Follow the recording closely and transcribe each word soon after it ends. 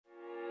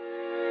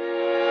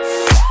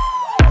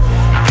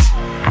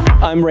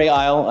I'm Ray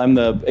Isle. I'm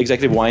the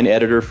executive wine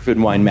editor for Food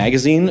and Wine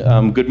magazine.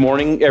 Good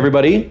morning,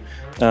 everybody.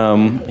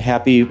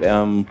 Happy,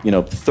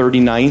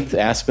 39th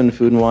Aspen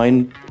Food and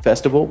Wine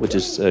Festival, which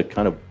is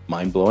kind of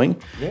mind-blowing.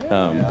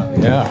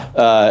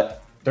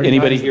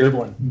 Anybody here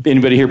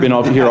been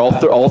here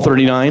all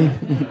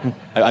 39?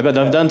 I've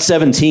done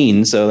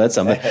 17, so that's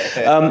something.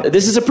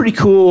 This is a pretty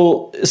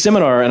cool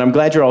seminar, and I'm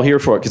glad you're all here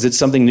for it because it's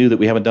something new that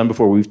we haven't done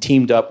before. We've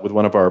teamed up with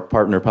one of our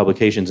partner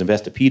publications,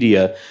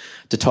 Investopedia,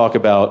 to talk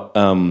about,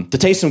 to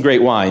taste some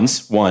great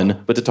wines,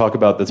 but to talk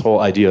about this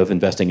whole idea of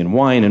investing in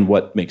wine and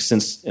what makes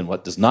sense and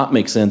what does not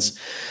make sense.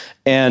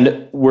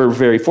 And we're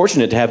very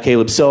fortunate to have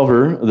Caleb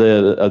Silver,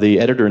 the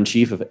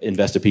editor-in-chief of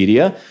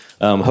Investopedia,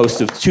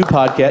 host of two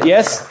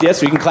podcasts. Yes,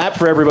 we can clap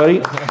for everybody.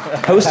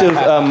 Host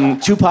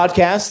of two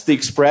podcasts, The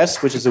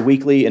Express, which is a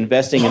weekly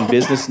investing and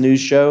business news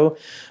show,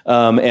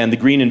 and The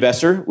Green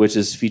Investor, which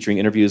is featuring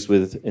interviews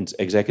with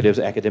executives,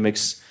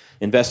 academics,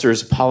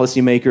 investors,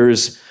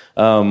 policymakers.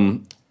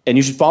 And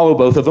you should follow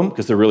both of them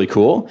because they're really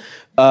cool.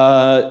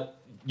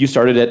 You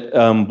started at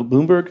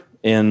Bloomberg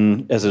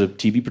as a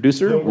TV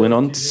producer, went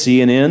on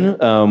CNN,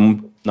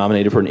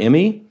 nominated for an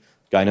Emmy.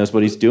 Guy knows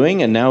what he's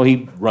doing, and now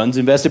he runs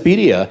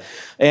Investopedia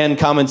and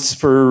comments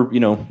for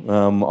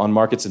on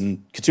markets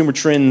and consumer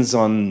trends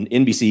on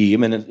NBC,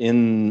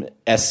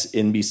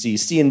 MSNBC,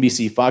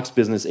 CNBC, Fox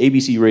Business,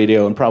 ABC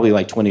Radio, and probably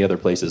like 20 other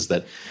places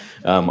that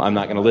I'm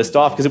not going to list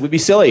off because it would be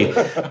silly.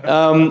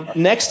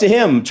 Next to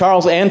him,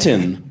 Charles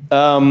Antin.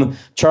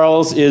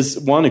 Charles is,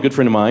 one, a good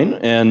friend of mine,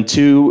 and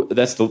two,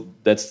 that's the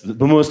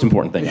most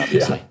important thing,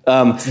 obviously.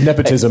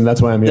 Nepotism,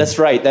 that's why I'm here. That's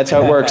right, that's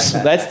how it works.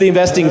 That's the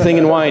investing thing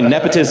in wine.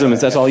 Nepotism,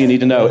 that's all you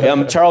need to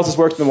know. Charles has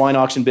worked in the wine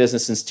auction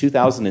business since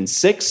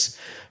 2006,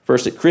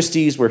 first at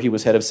Christie's, where he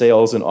was head of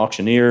sales and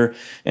auctioneer,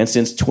 and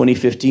since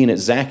 2015 at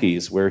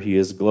Zachy's, where he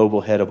is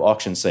global head of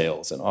auction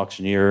sales and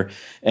auctioneer,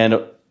 and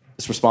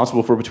is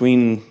responsible for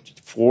between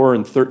 $4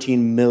 and $13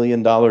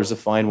 million of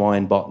fine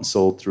wine bought and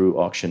sold through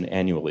auction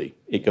annually.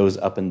 It goes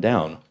up and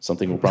down,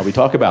 something we'll probably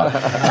talk about.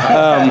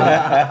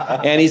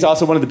 And he's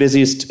also one of the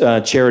busiest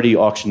charity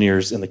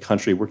auctioneers in the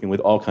country, working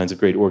with all kinds of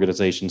great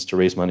organizations to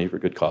raise money for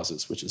good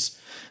causes, which is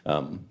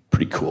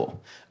pretty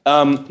cool.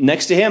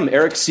 Next to him,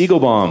 Erik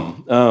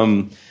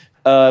Segelbaum,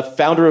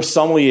 founder of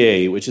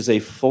SOMLYAY, which is a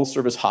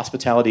full-service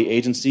hospitality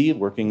agency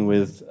working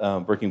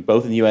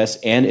both in the U.S.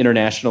 and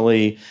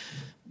internationally,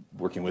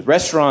 working with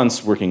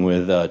restaurants, working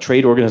with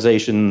trade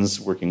organizations,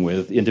 working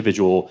with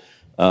individual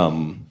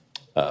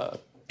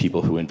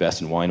people who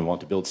invest in wine and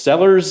want to build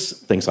cellars,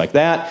 things like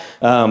that.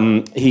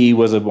 He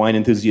was a wine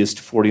enthusiast,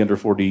 40 under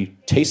 40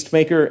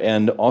 tastemaker,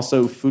 and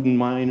also Food and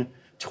Wine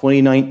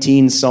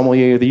 2019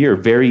 Sommelier of the Year.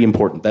 Very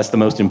important. That's the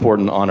most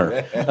important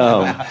honor.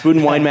 Food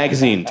and Wine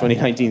Magazine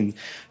 2019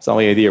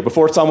 Sommelier of the Year.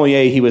 Before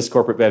Sommelier, he was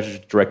corporate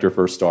beverage director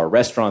for Star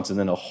Restaurants and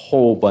then a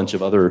whole bunch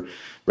of other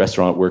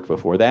restaurant work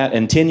before that,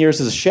 and 10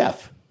 years as a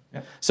chef.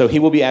 So he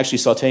will be actually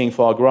sautéing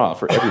foie gras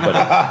for everybody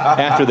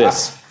after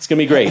this. It's going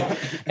to be great.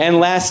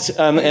 And last,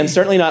 and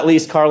certainly not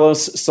least,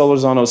 Carlos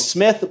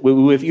Solorzano-Smith,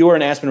 who, if you are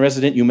an Aspen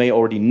resident, you may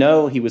already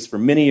know. He was for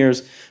many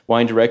years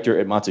wine director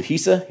at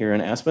Matsuhisa here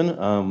in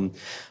Aspen.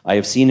 I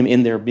have seen him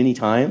in there many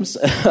times.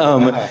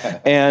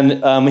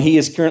 And he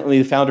is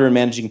currently the founder and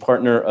managing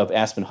partner of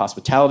Aspen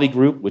Hospitality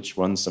Group, which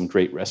runs some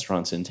great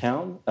restaurants in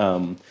town.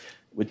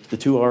 Which the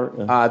two are?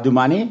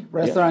 Dumani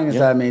restaurant is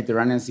a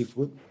Mediterranean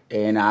seafood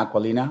in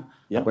Aquilina.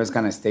 It was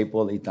kind of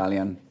staple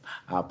Italian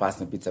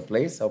pasta and pizza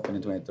place, opened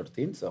in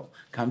 2013. So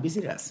come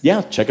visit us.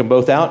 Yeah, check them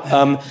both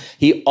out.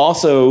 He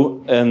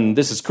also, and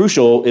this is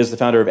crucial, is the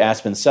founder of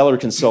Aspen Cellar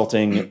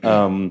Consulting,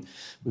 and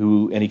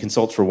he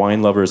consults for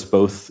wine lovers,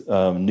 both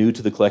new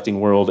to the collecting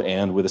world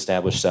and with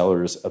established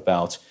cellars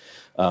about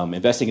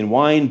investing in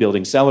wine,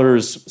 building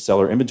cellars,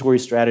 cellar inventory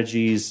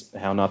strategies,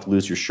 how not to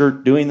lose your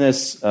shirt doing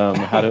this,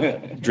 how to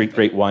drink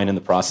great wine in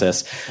the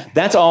process.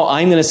 That's all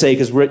I'm going to say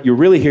because what you're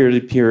really here to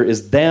hear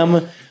is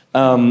them.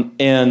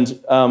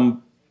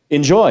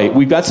 Enjoy.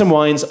 We've got some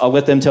wines. I'll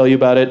let them tell you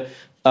about it.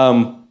 This is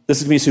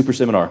going to be a super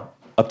seminar.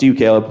 Up to you,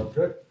 Caleb.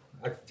 Good.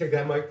 I can take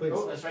that mic, please.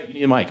 Oh, that's right. You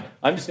need a mic.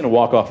 I'm just going to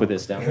walk off with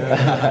this down.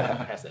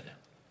 Pass that down.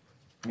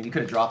 I mean, you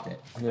could have dropped it.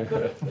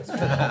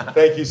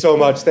 Thank you so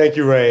much. Thank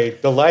you, Ray.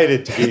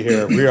 Delighted to be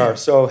here. We are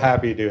so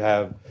happy to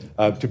have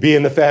to be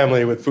in the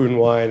family with Food and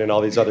Wine and all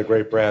these other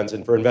great brands.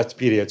 And for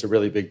Investopedia, it's a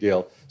really big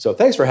deal. So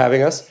thanks for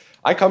having us.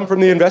 I come from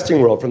the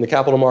investing world, from the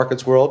capital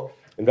markets world.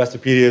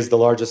 Investopedia is the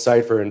largest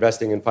site for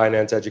investing in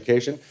finance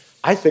education.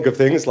 I think of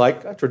things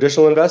like a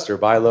traditional investor,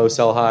 buy low,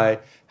 sell high,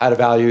 how to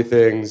value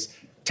things,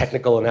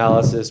 technical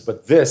analysis.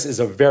 But this is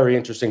a very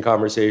interesting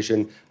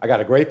conversation. I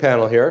got a great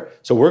panel here.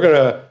 So we're going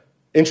to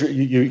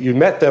you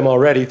met them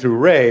already through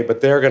Ray,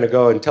 but they're going to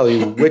go and tell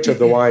you which of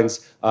the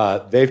wines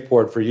they've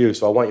poured for you.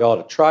 So I want you all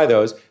to try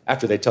those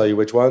after they tell you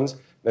which ones.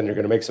 Then you're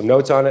going to make some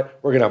notes on it.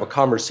 We're going to have a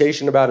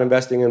conversation about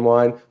investing in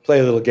wine, play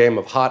a little game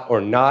of hot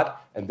or not,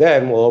 and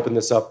then we'll open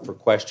this up for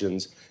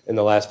questions in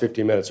the last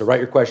 15 minutes. So write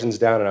your questions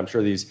down, and I'm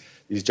sure these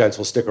gents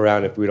will stick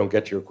around if we don't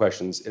get to your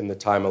questions in the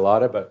time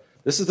allotted. But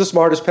This is the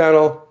smartest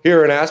panel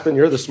here in Aspen.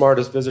 You're the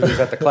smartest visitors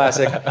at the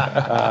Classic.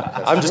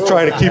 I'm just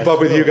trying to keep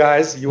up with you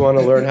guys. You want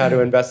to learn how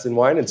to invest in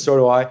wine, and so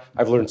do I.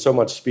 I've learned so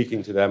much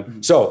speaking to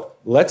them. So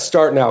let's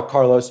start now.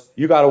 Carlos,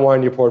 you got a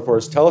wine you poured for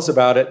us. Tell us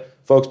about it.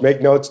 Folks,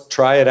 make notes,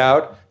 try it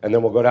out, and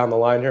then we'll go down the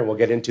line here and we'll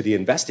get into the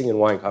investing in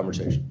wine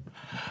conversation.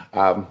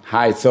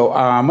 Hi. So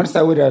I'm going to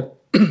start with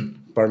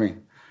pardon me.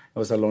 It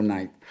was a long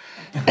night.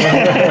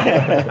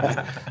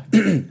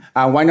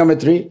 Wine number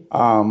 3,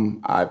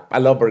 I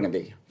love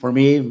Burgundy. For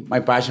me,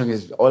 my passion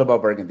is all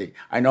about Burgundy.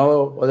 I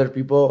know other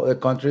people, other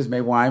countries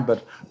make wine,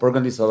 but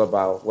Burgundy is all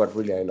about what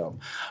really I love.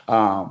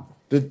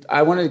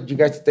 I wanted you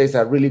guys to taste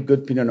a really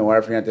good Pinot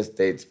Noir from the United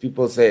States.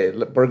 People say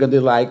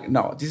Burgundy-like.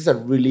 No, this is a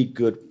really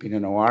good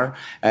Pinot Noir.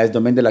 It's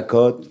Domaine de la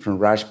Côte from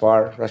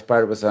Rashpar.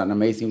 Rashpar was an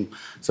amazing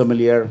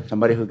sommelier,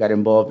 somebody who got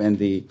involved in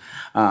the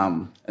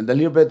and a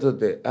little bit of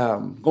the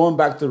going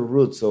back to the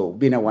roots. So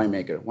being a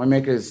winemaker.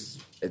 Winemaker is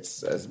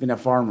it's been a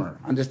farmer,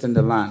 understand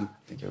the land.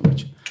 Thank you very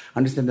much.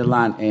 Understand the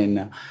land,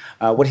 and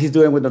what he's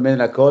doing with Domaine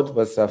de la Côte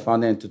was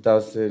founded in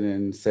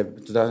 2007.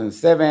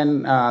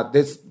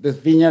 This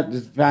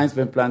vine's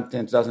been planted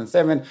in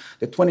 2007.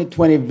 The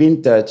 2020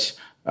 vintage,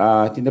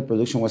 I think the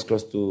production was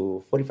close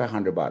to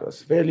 4,500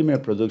 bottles. Very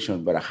limited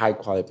production, but a high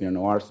quality Pinot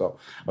Noir. So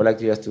I would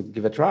like you guys to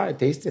give it a try,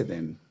 taste it,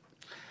 and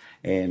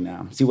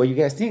see what you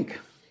guys think.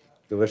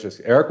 Delicious.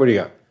 Eric, what do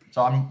you got?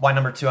 So I'm wine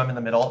number 2. I'm in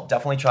the middle.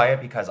 Definitely try it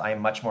because I am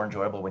much more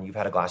enjoyable when you've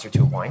had a glass or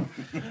two of wine.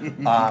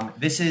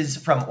 This is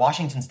from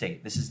Washington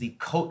State. This is the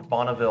Côte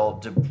Bonneville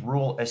de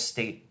Brule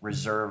Estate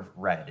Reserve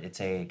Red.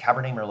 It's a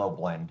Cabernet Merlot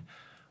blend.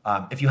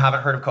 If you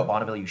haven't heard of Côte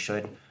Bonneville, you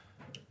should.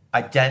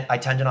 I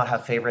tend to not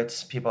have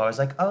favorites. People are always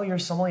like, oh, you're a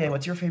sommelier.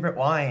 What's your favorite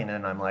wine?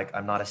 And I'm like,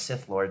 I'm not a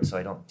Sith Lord, so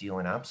I don't deal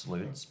in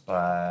absolutes,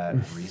 but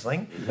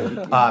Riesling.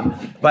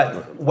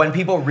 But when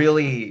people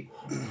really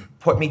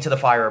put me to the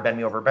fire or bend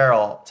me over a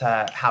barrel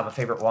to have a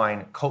favorite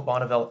wine, Côte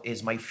Bonneville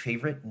is my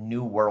favorite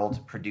New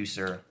World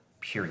producer,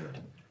 period.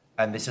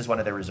 And this is one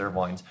of their reserve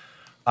wines.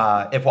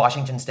 If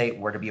Washington State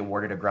were to be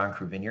awarded a Grand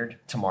Cru vineyard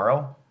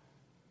tomorrow,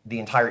 the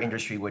entire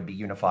industry would be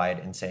unified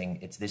in saying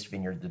it's this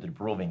vineyard, the De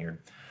Brule vineyard.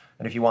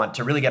 And if you want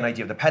to really get an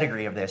idea of the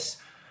pedigree of this,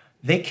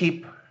 they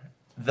keep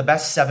the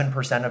best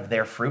 7% of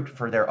their fruit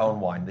for their own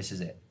wine. This is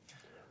it.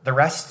 The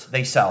rest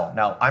they sell.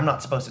 Now, I'm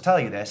not supposed to tell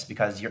you this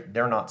because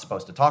they're not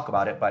supposed to talk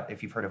about it, but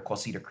if you've heard of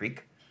Quilceda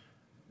Creek,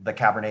 the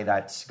Cabernet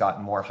that's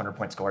gotten more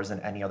 100-point scores than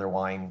any other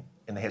wine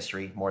in the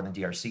history, more than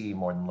DRC,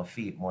 more than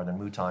Lafite, more than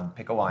Mouton,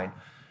 pick a wine,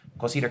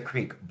 Quilceda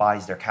Creek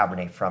buys their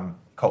Cabernet from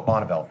Côte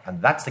Bonneville,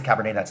 and that's the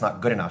Cabernet that's not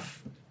good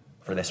enough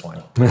for this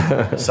wine.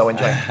 So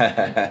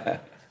enjoy.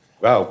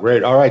 Wow,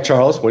 great. All right,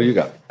 Charles, what do you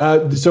got?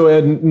 So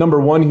number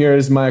 1 here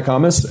is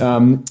Mayacamas.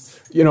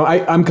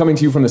 I'm coming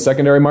to you from the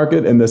secondary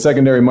market, and the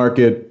secondary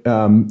market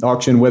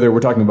auction, whether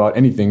we're talking about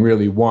anything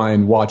really,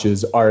 wine,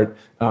 watches, art,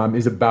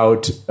 is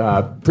about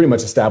pretty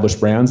much established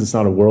brands. It's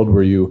not a world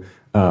where you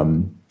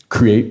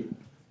create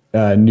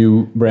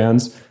new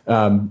brands.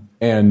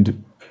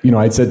 And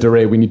I'd said to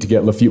Ray, we need to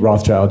get Lafite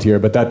Rothschild here,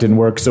 but that didn't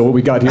work. So what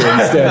we got here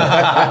instead,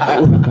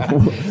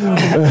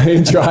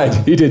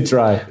 he did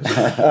try.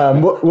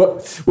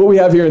 What we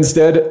have here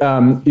instead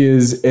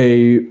is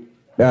a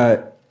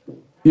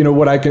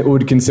what I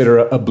would consider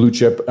a blue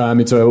chip.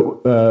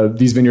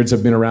 These vineyards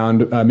have been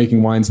around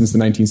making wine since the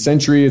 19th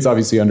century. It's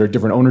obviously under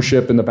different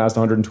ownership in the past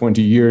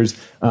 120 years.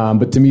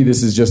 But to me,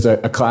 this is just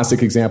a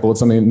classic example. It's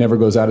something that never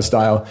goes out of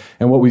style.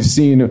 And what we've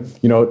seen,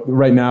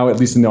 right now, at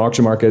least in the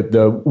auction market,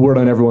 the word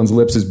on everyone's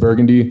lips is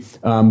Burgundy.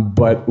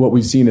 But what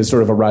we've seen is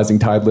sort of a rising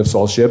tide lifts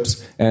all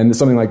ships. And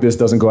something like this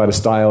doesn't go out of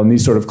style. And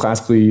these sort of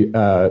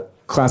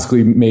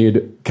classically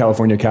made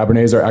California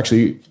Cabernets are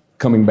actually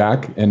coming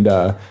back and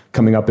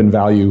coming up in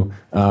value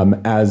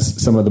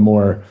as some of the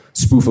more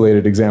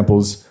spoofulated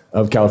examples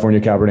of California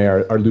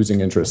Cabernet are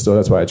losing interest. So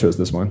that's why I chose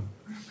this one.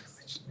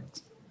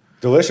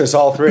 Delicious,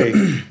 all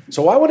 3.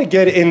 So I want to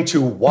get into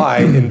why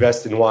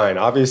invest in wine.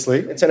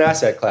 Obviously, it's an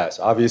asset class.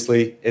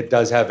 Obviously, it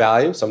does have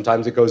value.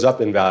 Sometimes it goes up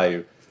in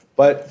value.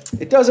 But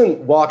it doesn't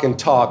walk and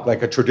talk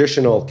like a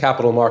traditional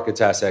capital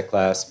markets asset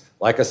class,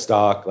 like a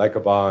stock, like a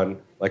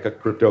bond, like a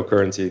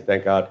cryptocurrency,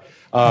 thank God.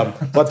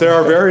 But there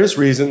are various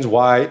reasons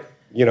why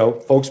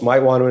folks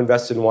might want to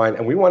invest in wine,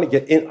 and we want to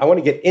get in. I want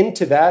to get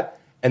into that,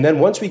 and then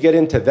once we get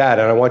into that,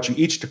 and I want you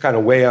each to kind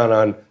of weigh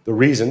on the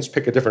reasons.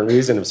 Pick a different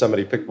reason if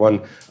somebody picked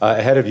one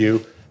ahead of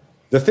you.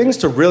 The things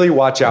to really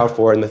watch out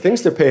for, and the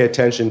things to pay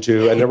attention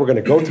to, and then we're going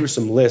to go through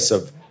some lists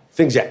of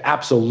things you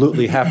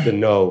absolutely have to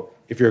know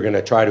if you're going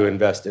to try to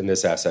invest in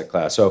this asset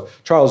class. So,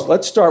 Charles,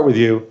 let's start with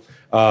you.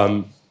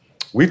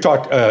 We've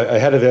talked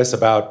ahead of this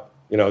about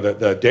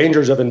the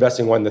dangers of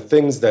investing in wine, the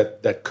things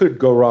that could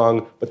go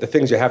wrong, but the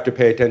things you have to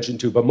pay attention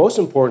to, but most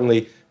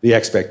importantly, the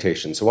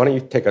expectations. So why don't you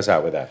take us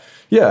out with that?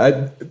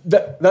 Yeah,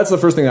 that's the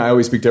first thing I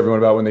always speak to everyone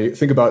about when they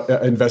think about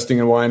investing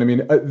in wine. I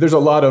mean,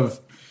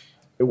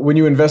 when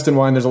you invest in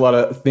wine, there's a lot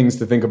of things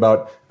to think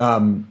about.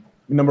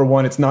 Number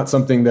 1, it's not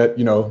something that,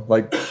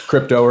 like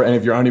crypto or any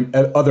of your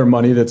other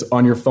money that's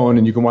on your phone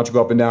and you can watch it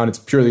go up and down. It's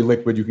purely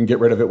liquid. You can get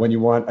rid of it when you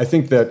want. I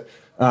think that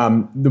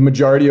The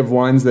majority of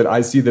wines that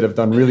I see that have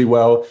done really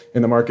well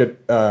in the market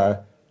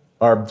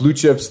are blue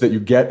chips that you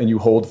get and you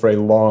hold for a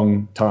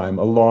long time,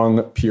 a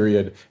long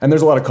period. And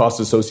there's a lot of costs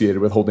associated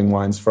with holding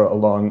wines for a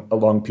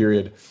long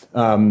period.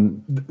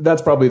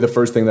 That's probably the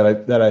first thing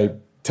that I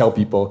tell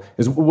people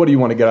is, what do you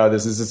want to get out of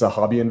this? Is this a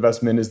hobby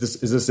investment? Is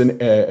this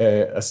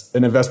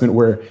an investment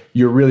where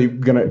you're really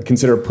going to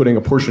consider putting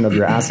a portion of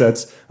your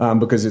assets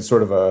because it's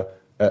sort of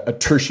a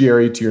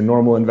tertiary to your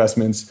normal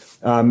investments?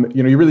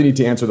 You really need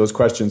to answer those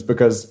questions,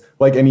 because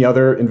like any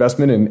other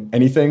investment in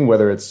anything,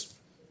 whether it's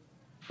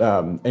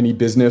any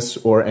business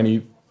or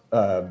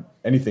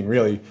anything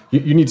really,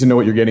 you need to know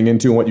what you're getting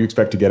into and what you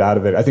expect to get out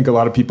of it. I think a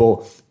lot of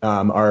people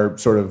are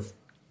sort of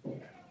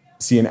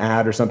see an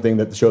ad or something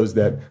that shows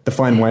that the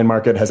fine wine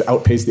market has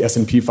outpaced the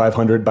S&P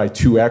 500 by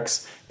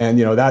 2x. And,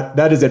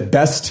 that is at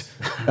best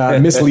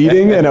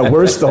misleading and at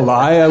worst a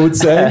lie, I would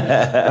say,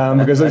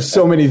 because there's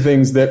so many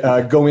things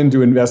that go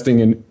into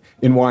investing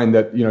in wine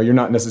that, you're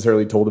not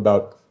necessarily told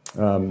about.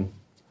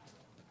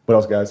 What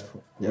else, guys?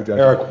 Yeah.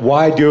 Erik,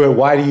 why do it?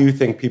 Why do you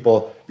think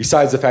people,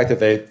 besides the fact that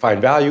they find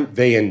value,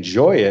 they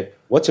enjoy it?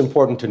 What's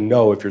important to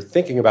know if you're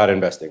thinking about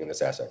investing in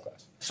this asset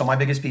class? So my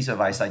biggest piece of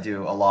advice, I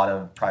do a lot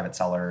of private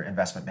seller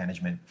investment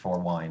management for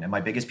wine. And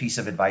my biggest piece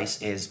of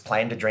advice is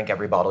plan to drink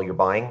every bottle you're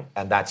buying.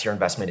 And that's your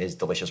investment, is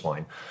delicious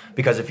wine.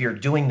 Because if you're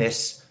doing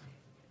this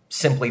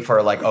simply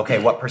for like,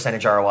 okay, what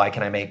percentage ROI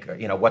can I make?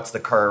 What's the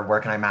curve? Where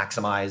can I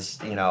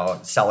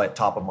maximize, sell it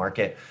top of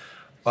market?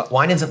 But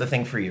wine isn't the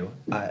thing for you.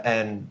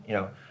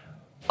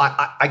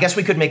 I guess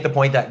we could make the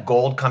point that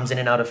gold comes in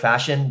and out of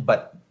fashion,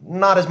 but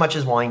not as much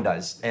as wine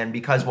does. And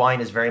because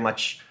wine is very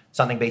much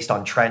something based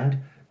on trend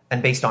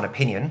and based on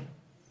opinion,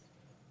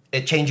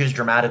 it changes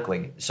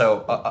dramatically.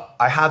 So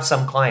I have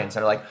some clients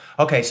that are like,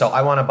 okay, so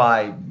I want to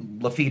buy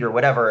Lafite or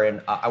whatever,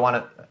 and I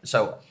want to,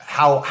 so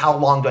how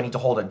long do I need to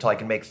hold it until I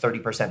can make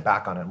 30%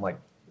 back on it? I'm like,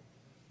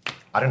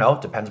 I don't know.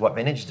 It depends what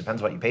vintage,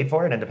 depends what you paid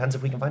for it, and depends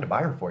if we can find a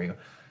buyer for you.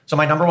 So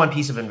my number one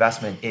piece of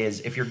investment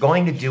is, if you're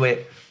going to do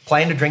it,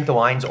 plan to drink the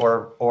wines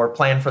or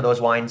plan for those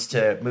wines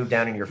to move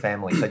down in your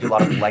family. So I do a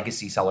lot of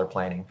legacy seller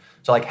planning.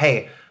 So like,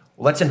 hey,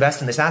 let's invest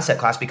in this asset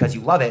class because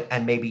you love it,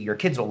 and maybe your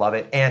kids will love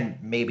it, and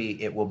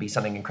maybe it will be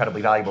something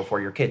incredibly valuable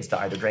for your kids to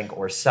either drink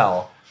or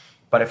sell.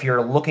 But if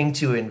you're looking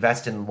to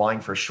invest in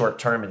wine for short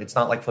term, it's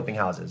not like flipping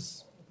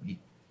houses.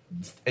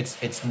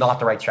 It's not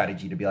the right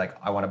strategy to be like,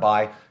 I want to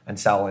buy and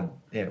sell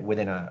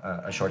within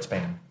a short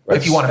span, right,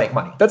 if you want to make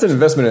money. That's an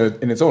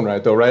investment in its own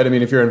right, though, right? I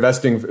mean, if you're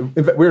investing,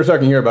 we were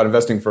talking here about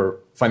investing for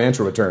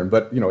financial return,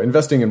 but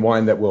investing in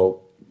wine that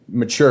will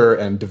mature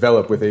and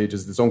develop with age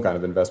is its own kind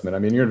of investment. I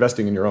mean, you're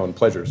investing in your own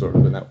pleasure, sort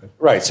of, in that way.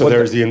 Right. So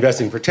there's the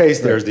investing for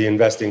taste, there's the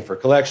investing for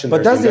collection,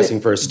 there's the investing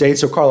for estate.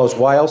 So Carlos,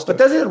 why else? But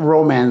there's a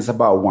romance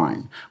about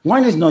wine.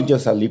 Wine is not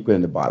just a liquid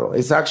in the bottle.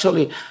 It's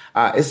actually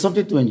it's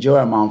something to enjoy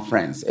among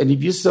friends. And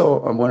if you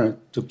saw, when I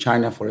took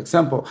China, for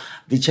example,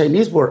 the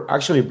Chinese were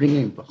actually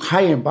bringing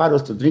high-end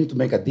bottles to drink to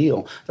make a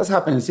deal. That's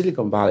happening in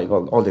Silicon Valley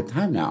all the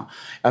time now.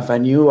 If a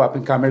new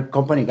up-and-coming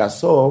company got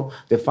sold,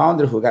 the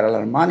founder who got a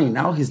lot of money,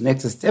 now his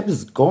next step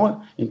is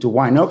going into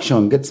wine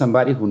auction, get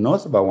somebody who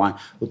knows about wine,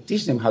 who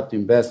teach them how to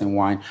invest in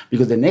wine,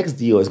 because the next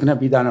deal is going to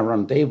be done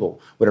around the table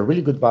with a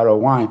really good bottle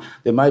of wine.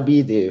 There might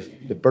be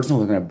the person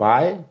who's going to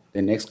buy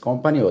the next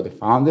company, or the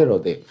founder, or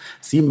the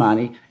seed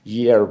money,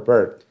 year of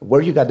birth. Where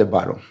you got the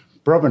bottle?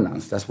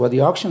 Provenance. That's what the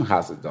auction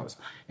house does.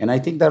 And I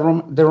think that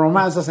the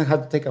romance doesn't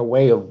have to take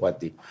away of what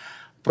the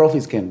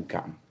profits can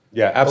come.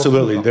 Yeah,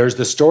 absolutely. There's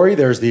the story,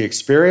 there's the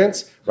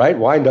experience, right?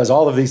 Wine does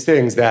all of these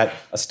things that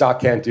a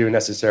stock can't do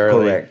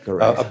necessarily.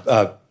 Correct.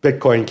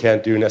 Bitcoin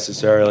can't do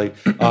necessarily.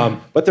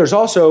 But there's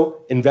also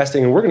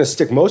investing, and we're going to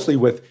stick mostly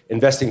with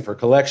investing for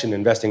collection,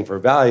 investing for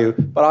value.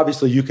 But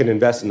obviously, you can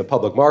invest in the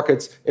public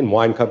markets, in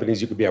wine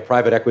companies. You could be a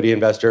private equity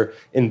investor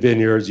in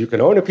vineyards. You can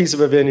own a piece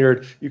of a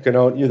vineyard. You can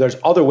own. There's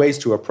other ways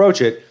to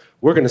approach it.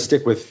 We're going to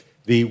stick with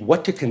the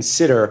what to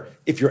consider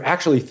if you're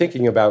actually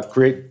thinking about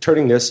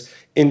turning this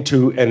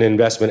into an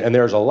investment. And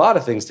there's a lot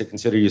of things to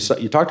consider. You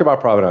talked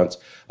about provenance,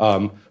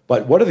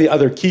 but what are the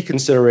other key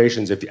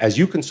considerations as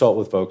you consult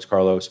with folks,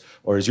 Carlos,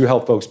 or as you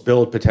help folks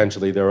build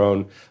potentially their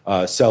own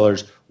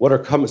cellars? What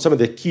are some of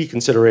the key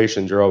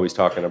considerations you're always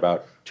talking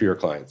about to your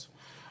clients?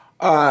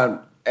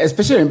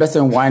 Especially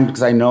investing in wine,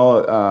 because I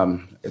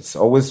know it's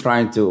always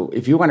trying to,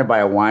 if you want to buy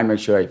a wine, make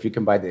sure if you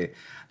can buy the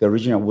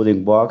original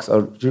wooden box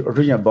or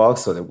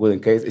the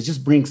wooden case, it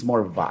just brings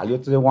more value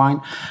to the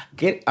wine.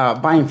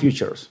 Buying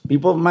futures.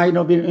 People might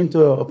not be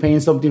into paying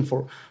something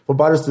for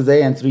bottles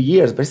today and 3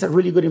 years, but it's a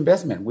really good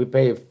investment. We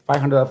pay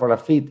 $500 for a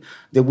feet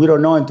that we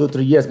don't know in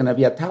 2-3 years is going to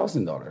be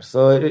 $1,000.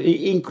 So it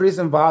increases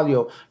in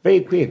value very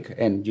quick.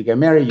 And you get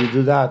married, you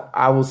do that.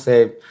 I would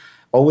say,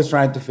 always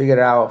trying to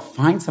figure out,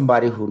 find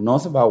somebody who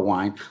knows about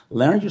wine,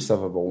 learn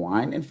yourself about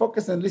wine, and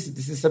focus on, listen,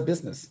 this is a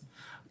business.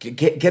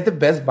 Get the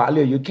best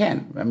value you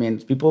can. I mean,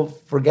 people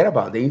forget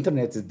about it. The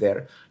internet is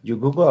there. You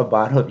Google a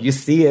bottle, you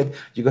see it,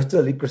 you go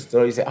to a liquor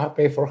store, you say, I'll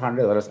pay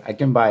 $400. I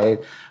can buy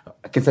it.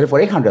 I can sell it for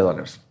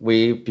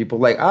 $800. People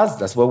like us,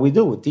 that's what we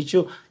do. We teach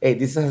you, hey,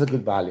 this has a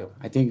good value.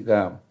 I think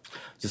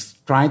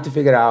just trying to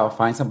figure out,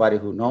 find somebody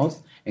who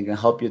knows and can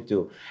help you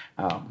to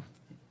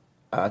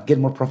get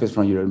more profits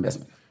from your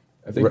investment.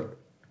 I think.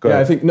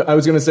 I think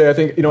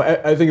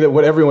that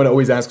what everyone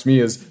always asks me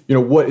is,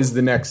 what is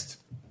the next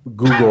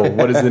Google?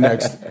 What is the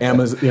next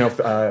Amazon?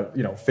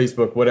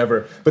 Facebook,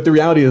 whatever. But the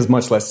reality is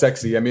much less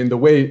sexy. I mean, the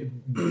way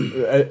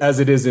as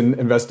it is in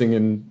investing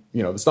in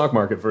the stock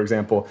market, for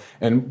example,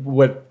 and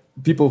what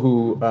people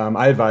who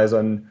I advise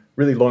on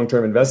really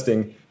long-term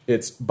investing,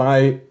 it's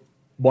buy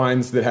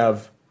wines that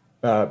have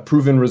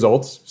proven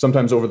results,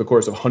 sometimes over the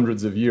course of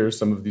hundreds of years,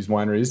 some of these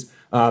wineries.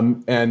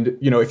 And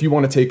if you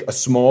want to take a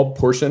small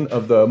portion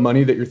of the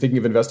money that you're thinking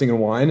of investing in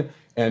wine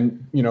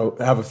and,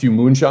 have a few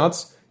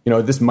moonshots,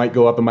 this might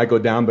go up, it might go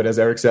down. But as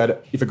Erik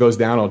said, if it goes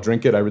down, I'll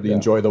drink it. I really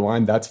enjoy the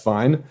wine. That's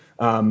fine.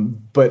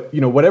 But,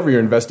 whatever you're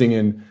investing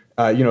in,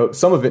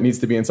 some of it needs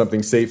to be in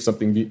something safe,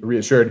 something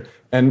reassured.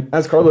 And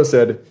as Carlos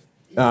said,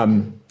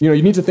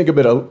 you need to think of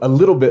it a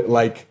little bit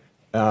like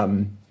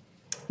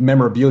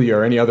memorabilia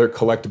or any other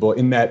collectible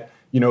in that,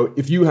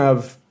 if you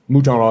have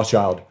Mouton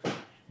Rothschild,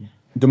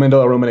 Domaine de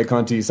la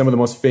Romanée-Conti, some of the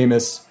most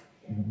famous,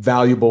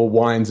 valuable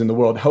wines in the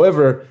world.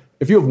 However,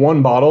 if you have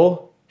one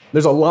bottle,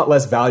 there's a lot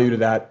less value to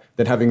that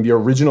than having the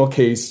original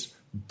case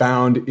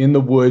bound in the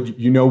wood.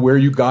 You know where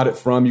you got it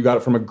from. You got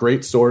it from a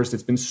great source.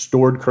 It's been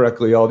stored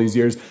correctly all these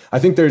years. I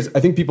think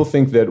people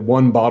think that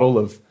one bottle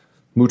of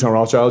Mouton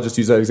Rothschild, just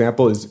to use that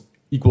example, is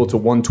equal to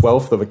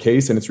 1/12 of a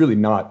case, and it's really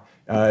not.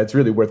 It's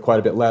really worth quite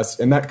a bit less.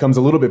 And that comes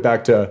a little bit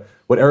back to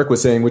what Erik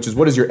was saying, which is,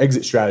 what is your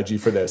exit strategy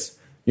for this?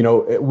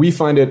 We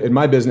find it in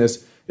my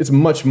business, it's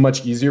much,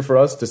 much easier for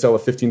us to sell a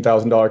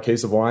 $15,000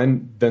 case of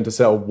wine than to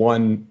sell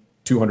one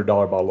 $200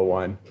 bottle of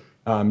wine.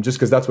 Just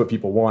because that's what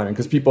people want. And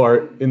because people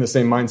are in the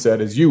same mindset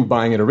as you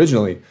buying it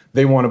originally.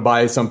 They want to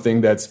buy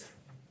something that's,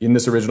 in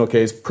this original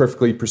case,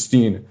 perfectly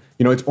pristine.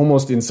 It's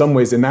almost in some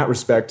ways in that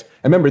respect.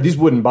 And remember, these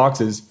wooden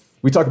boxes,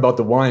 we talk about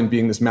the wine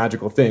being this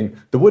magical thing.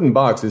 The wooden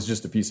box is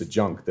just a piece of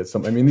junk. These,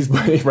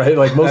 right?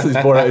 Like most of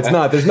these board, it's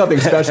not. There's nothing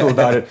special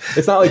about it.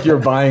 It's not like you're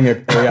buying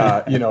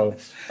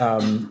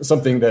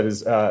something that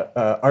is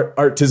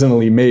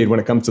artisanally made when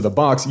it comes to the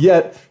box.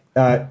 Yet,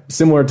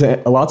 similar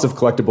to lots of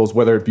collectibles,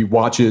 whether it be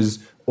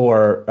watches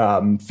or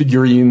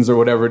figurines or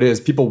whatever it is,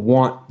 people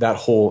want that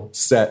whole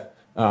set,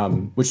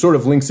 which sort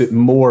of links it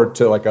more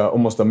to like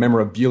almost a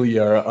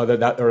memorabilia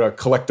or a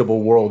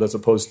collectible world as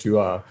opposed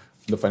to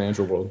the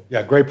financial world.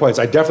 Yeah, great points.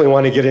 I definitely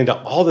want to get into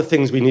all the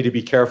things we need to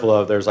be careful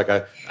of. There's like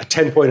a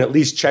 10-point at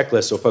least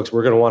checklist. So folks,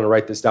 we're going to want to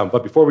write this down.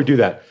 But before we do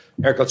that,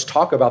 Erik, let's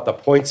talk about the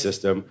point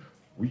system.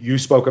 You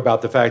spoke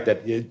about the fact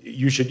that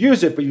you should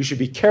use it, but you should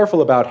be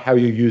careful about how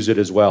you use it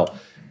as well.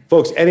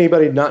 Folks,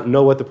 anybody not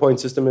know what the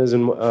point system is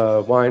in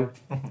wine?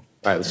 All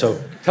right,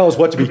 so tell us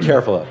what to be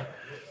careful of.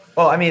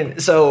 Well,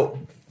 so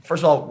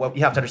first of all, what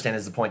you have to understand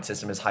is the point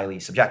system is highly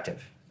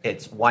subjective.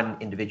 It's one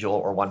individual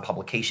or one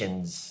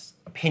publication's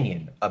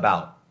opinion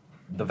about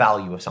the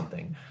value of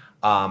something.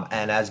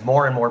 And as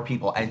more and more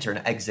people enter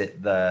and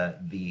exit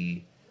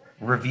the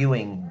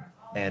reviewing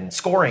and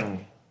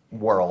scoring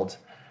world,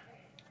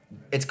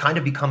 it's kind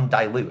of become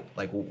dilute.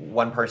 Like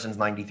one person's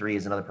 93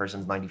 is another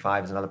person's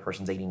 95 is another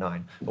person's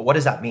 89. But what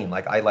does that mean?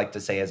 Like I like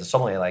to say as a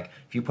sommelier, like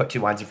if you put two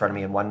wines in front of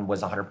me and one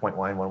was a 100-point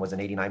wine, one was an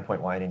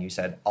 89-point wine, and you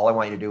said, all I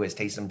want you to do is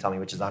taste them, tell me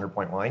which is a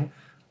 100-point wine,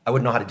 I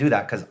wouldn't know how to do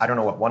that because I don't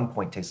know what 1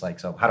 point tastes like.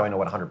 So how do I know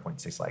what 100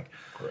 points tastes like?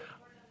 Correct.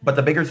 But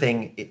the bigger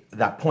thing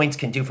that points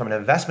can do from an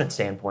investment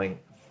standpoint,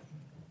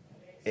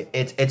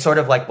 it's sort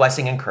of like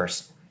blessing and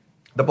curse.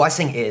 The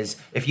blessing is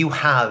if you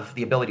have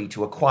the ability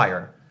to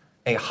acquire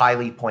a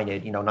highly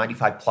pointed,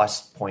 95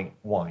 plus point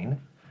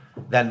wine,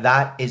 then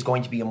that is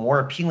going to be a more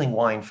appealing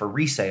wine for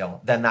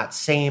resale than that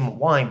same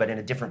wine, but in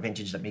a different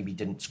vintage that maybe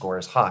didn't score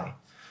as high.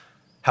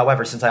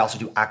 However, since I also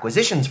do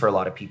acquisitions for a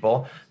lot of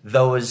people,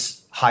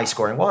 those high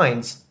scoring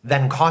wines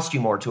then cost you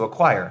more to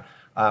acquire.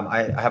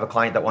 I have a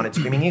client that wanted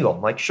Screaming Eagle.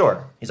 I'm like,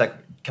 sure. He's like,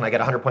 can I get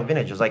a 100-point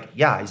vintage? I was like,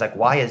 yeah. He's like,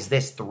 why is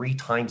this 3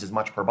 times as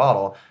much per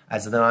bottle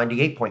as the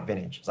 98-point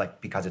vintage? It's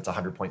like, because it's a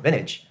 100-point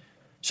vintage.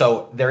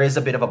 So there is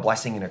a bit of a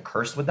blessing and a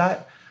curse with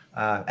that.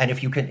 And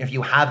if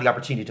you have the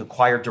opportunity to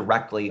acquire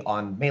directly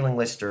on mailing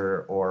list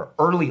or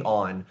early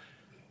on,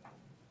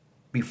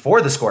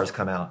 before the scores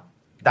come out,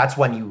 that's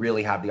when you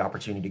really have the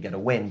opportunity to get a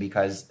win,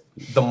 because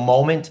the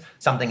moment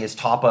something is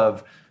top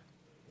of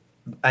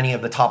any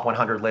of the top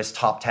 100 lists,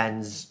 top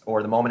 10s,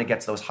 or the moment it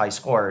gets those high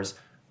scores,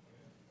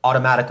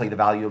 automatically the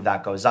value of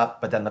that goes up,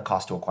 but then the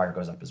cost to acquire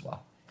goes up as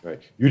well.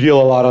 Right. You deal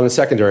a lot on the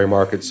secondary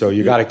market, so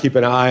you got to keep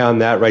an eye on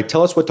that, right?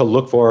 Tell us what to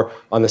look for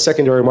on the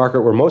secondary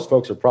market where most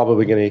folks are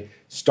probably going to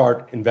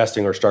start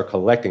investing or start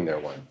collecting their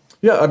wine.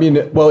 Yeah,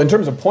 in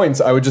terms of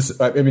points,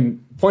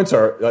 points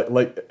are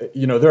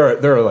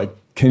there are like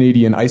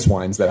Canadian ice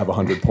wines that have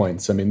 100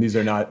 points. These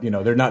are not,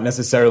 they're not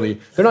necessarily,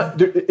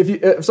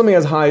 if something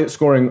has high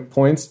scoring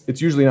points,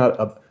 it's usually not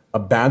a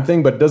bad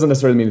thing, but it doesn't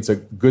necessarily mean it's a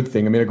good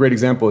thing. A great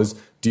example is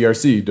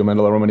DRC, Domaine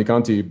de la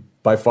Romanée-Conti,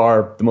 by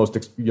far the most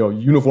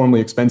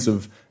uniformly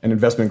expensive and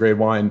investment grade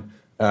wine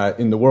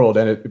in the world,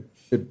 and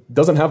it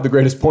doesn't have the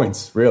greatest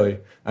points, really.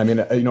 I mean,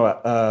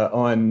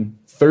 on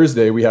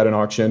Thursday we had an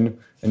auction,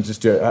 and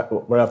just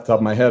right off the top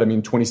of my head,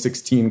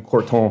 2016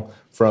 Corton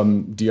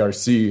from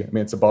DRC.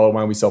 It's a bottle of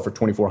wine we sell for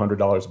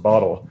 $2,400 a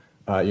bottle.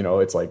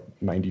 It's like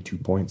 92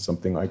 points,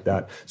 something like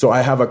that. So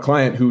I have a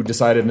client who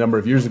decided a number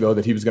of years ago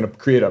that he was going to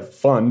create a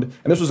fund,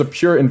 and this was a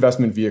pure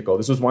investment vehicle.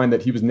 This was wine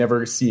that he was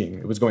never seeing.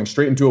 It was going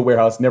straight into a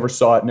warehouse, never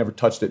saw it, never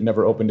touched it,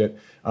 never opened it,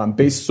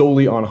 based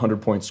solely on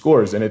 100-point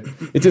scores. And it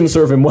didn't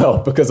serve him well,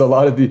 because a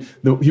lot of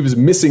he was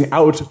missing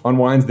out on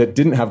wines that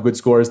didn't have good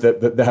scores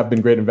that have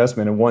been great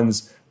investment, and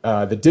ones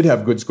that did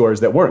have good scores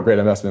that weren't great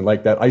investment,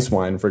 like that ice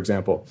wine, for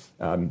example.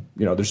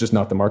 There's just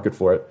not the market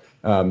for it.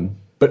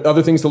 But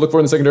other things to look for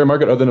in the secondary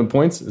market other than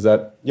points, is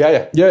that?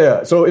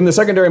 Yeah. So in the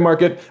secondary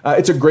market,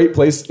 it's a great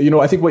place.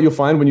 I think what you'll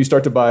find when you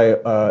start to buy,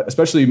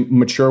 especially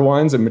mature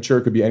wines, and mature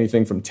could be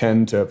anything from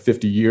 10 to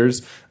 50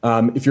 years.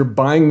 If you're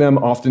buying them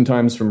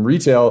oftentimes from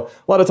retail,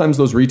 a lot of times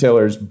those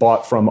retailers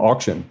bought from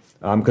auction,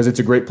 because it's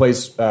a great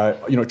place.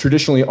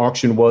 Traditionally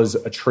auction was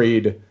a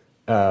trade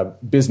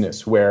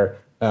business where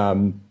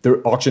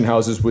the auction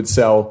houses would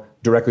sell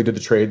directly to the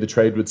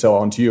trade would sell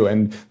on to you.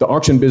 And the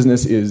auction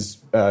business is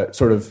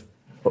sort of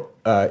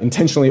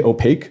intentionally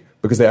opaque,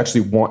 because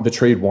the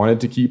trade wanted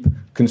to keep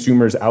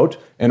consumers out.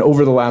 And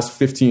over the last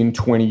 15,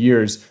 20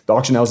 years, the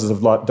auction houses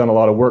have done a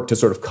lot of work to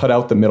sort of cut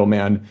out the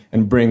middleman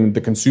and bring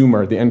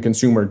the end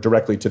consumer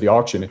directly to the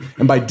auction.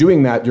 And by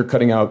doing that, you're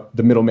cutting out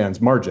the middleman's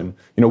margin.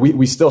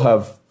 We still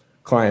have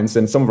clients,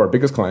 and some of our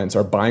biggest clients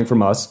are buying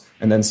from us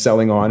and then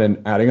selling on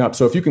and adding up.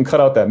 So if you can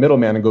cut out that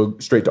middleman and go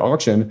straight to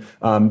auction,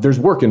 there's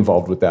work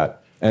involved with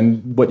that.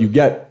 And what you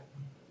get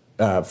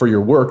for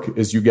your work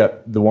is you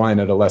get the wine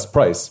at a less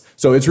price.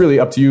 So it's really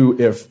up to you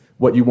if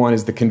what you want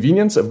is the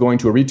convenience of going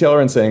to a retailer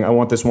and saying, I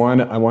want this wine,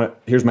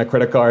 here's my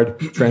credit card,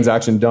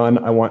 transaction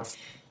done, I want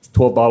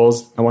 12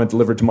 bottles, I want it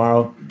delivered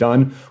tomorrow,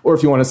 done. Or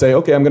if you want to say,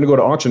 okay, I'm going to go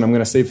to auction, I'm going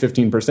to save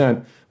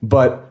 15%,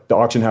 but the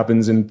auction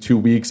happens in 2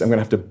 weeks, I'm going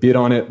to have to bid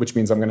on it, which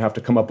means I'm going to have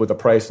to come up with a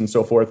price and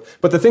so forth.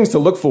 But the things to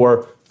look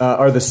for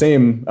are the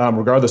same,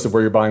 regardless of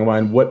where you're buying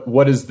wine.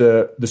 What is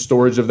the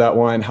storage of that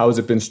wine? How has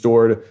it been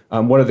stored?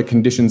 What are the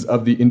conditions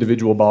of the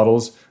individual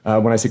bottles?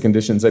 When I say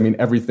conditions, I mean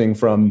everything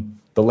from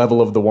the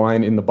level of the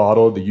wine in the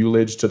bottle, the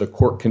ullage, to the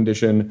cork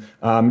condition,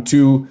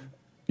 to,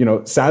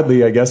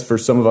 sadly, I guess, for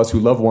some of us who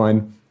love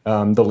wine,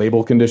 the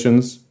label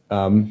conditions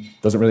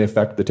doesn't really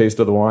affect the taste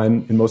of the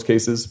wine in most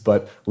cases,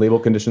 but label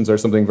conditions are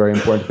something very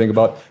important to think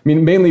about.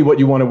 Mainly what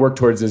you want to work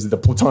towards is the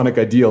platonic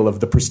ideal of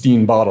the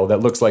pristine bottle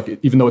that looks like,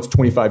 even though it's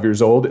 25 years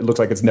old, it looks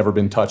like it's never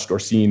been touched or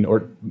seen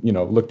or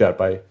looked at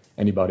by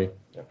anybody.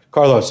 Yeah.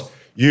 Carlos,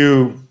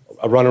 you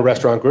run a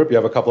restaurant group. You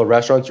have a couple of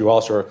restaurants. You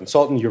also are a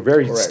consultant. You're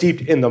very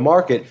steeped in the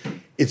market.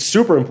 It's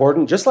super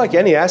important, just like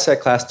any asset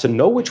class, to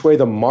know which way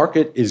the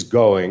market is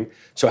going.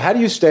 So how do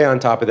you stay on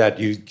top of that?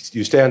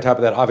 You stay on top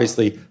of that,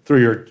 obviously,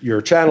 through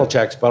your channel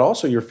checks, but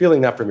also you're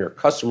feeling that from your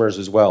customers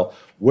as well.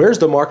 Where's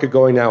the market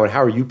going now, and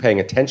how are you paying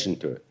attention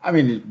to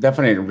it?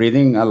 Definitely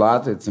reading a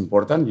lot. It's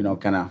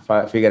important, kind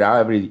of figure out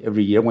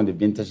every year when the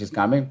vintage is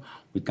coming.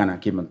 We kind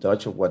of keep in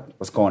touch with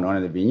what's going on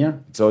in the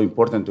vineyard. It's so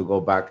important to go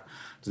back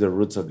to the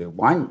roots of the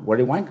wine, where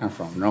the wine comes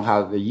from.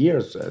 How the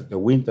years, the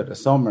winter, the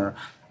summer,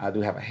 do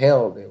we have a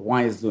hail? The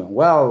wine is doing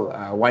well.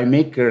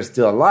 Winemaker is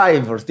still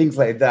alive, or things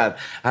like that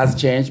has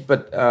changed.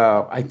 But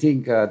I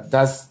think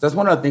that's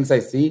one of the things I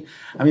see.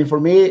 For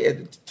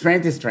me,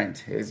 trend is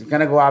trend. It's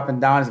going to go up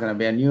and down. It's going to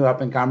be a new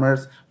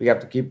up-and-comers. We have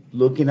to keep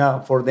looking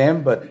out for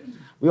them. But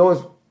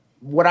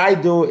what I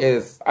do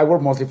is I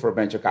work mostly for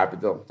venture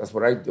capital. That's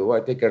what I do.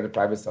 I take care of the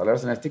private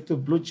sellers, and I stick to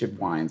blue chip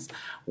wines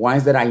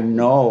that I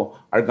know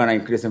are going to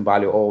increase in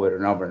value over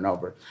and over and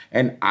over.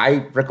 And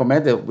I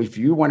recommend that if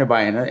you want to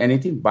buy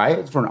anything, buy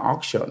it from an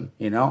auction.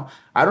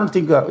 I don't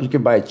think you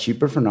can buy it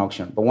cheaper from an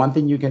auction. But one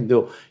thing you can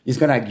do is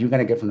you're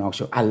gonna get from an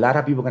auction. A lot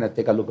of people are gonna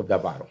take a look at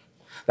that bottle.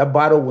 That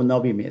bottle will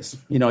not be missed.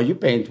 You're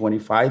paying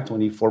 25,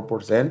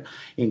 24%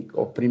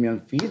 of premium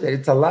fee.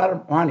 It's a lot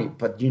of money,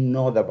 but the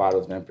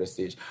bottle's going to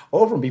prestige.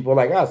 Or from people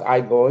like us, I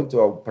go into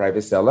a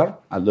private seller,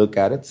 I look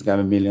at it, it's got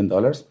 $1 million.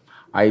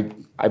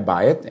 I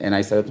buy it, and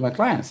I sell it to my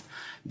clients.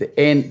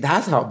 And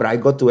that's how, but I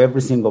go to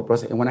every single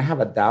process. And when I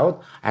have a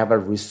doubt, I have a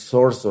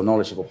resource of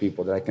knowledgeable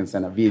people that I can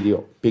send a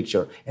video,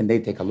 picture, and they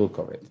take a look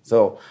of it.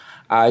 So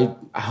I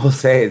will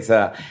say it's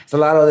a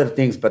lot of other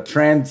things, but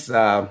trends,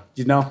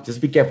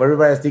 just be careful.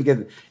 Everybody's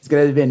thinking it's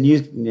going to be a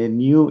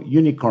new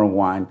unicorn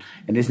wine,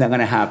 and it's not going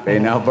to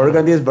happen.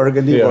 Burgundy is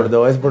Burgundy, yeah.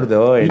 Bordeaux is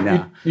Bordeaux.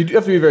 You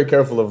have to be very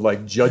careful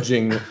of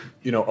judging,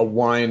 a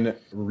wine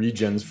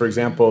regions. For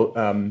example,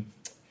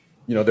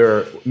 there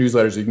are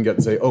newsletters you can get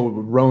and say,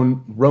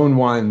 Rhone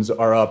wines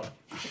are up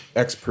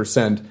X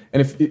percent, and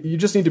if you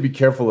just need to be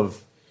careful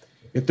of.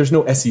 If there's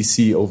no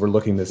SEC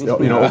overlooking this,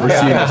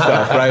 overseeing this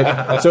stuff,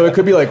 right? So it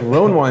could be like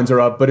Rhone wines are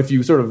up, but if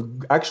you sort of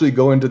actually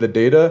go into the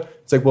data,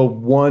 it's like, well,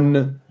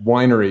 one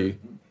winery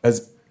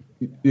has,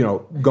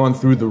 gone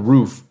through the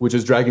roof, which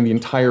is dragging the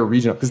entire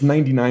region up, because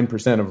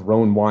 99% of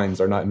Rhone wines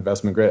are not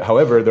investment grade.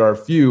 However, there are a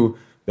few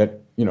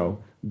that,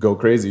 go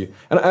crazy.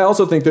 And I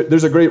also think that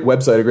there's a great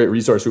website, a great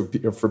resource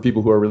for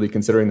people who are really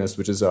considering this,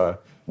 which is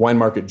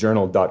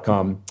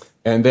winemarketjournal.com.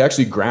 And they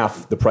actually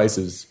graph the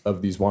prices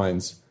of these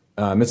wines.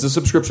 It's a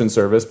subscription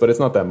service, but it's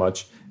not that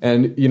much.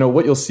 And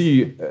what you'll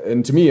see,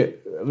 and to me,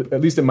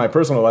 at least in my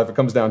personal life, it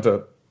comes down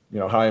to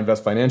how I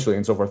invest financially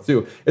and so forth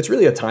too. It's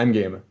really a time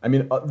game. I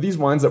mean, these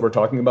wines that we're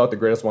talking about, the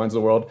greatest wines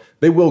in the world,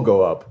 they will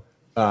go up,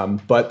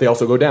 but they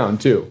also go down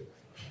too.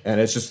 And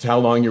it's just how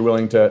long you're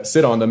willing to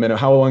sit on them and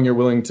how long you're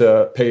willing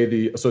to pay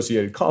the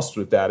associated costs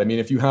with that. I mean,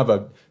 if you have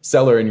a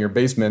cellar in your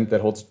basement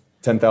that holds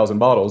 10,000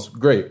 bottles,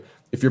 great.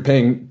 If you're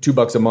paying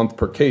 $2 a month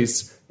per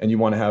case and you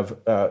want to have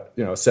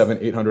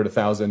 700, 800,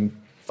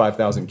 1,000,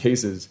 5,000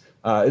 cases,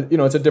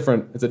 it's a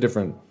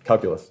different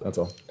calculus. That's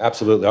all.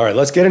 Absolutely. All right,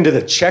 let's get into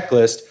the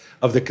checklist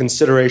of the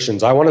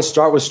considerations. I want to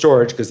start with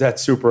storage because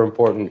that's super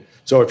important.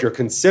 So if you're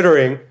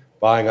considering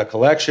buying a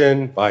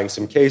collection, buying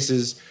some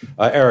cases,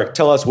 Erik,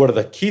 tell us what are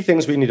the key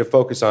things we need to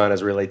focus on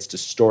as it relates to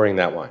storing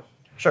that wine?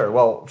 Sure.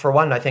 Well, for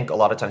one, I think a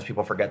lot of times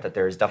people forget that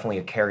there is definitely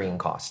a carrying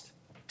cost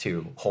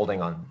to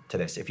holding on to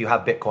this. If you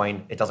have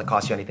Bitcoin, it doesn't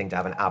cost you anything to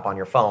have an app on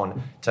your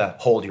phone to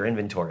hold your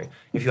inventory.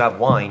 If you have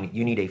wine,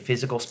 you need a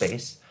physical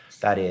space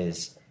that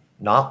is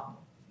not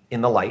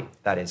in the light,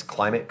 that is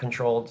climate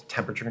controlled,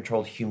 temperature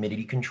controlled,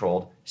 humidity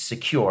controlled,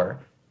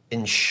 secure,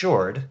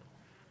 insured,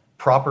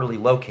 properly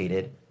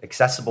located,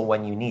 accessible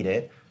when you need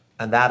it,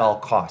 and that all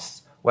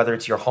costs. Whether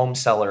it's your home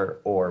cellar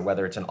or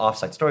whether it's an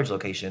offsite storage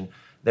location,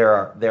 there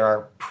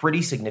are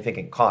pretty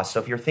significant costs.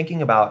 So if you're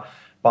thinking about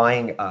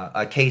buying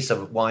a case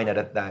of wine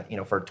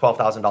for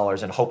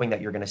 $12,000 and hoping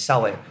that you're going to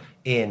sell it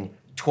in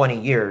 20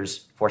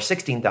 years for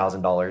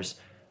 $16,000,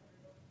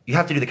 you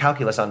have to do the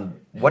calculus on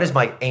what is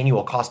my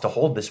annual cost to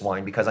hold this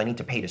wine because I need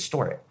to pay to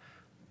store it.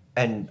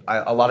 And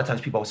a lot of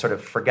times people sort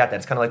of forget that.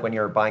 It's kind of like when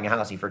you're buying a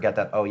house, you forget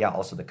that,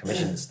 also the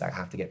commissions that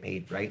have to get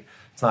paid, right?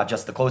 It's not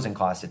just the closing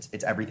costs,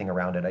 it's everything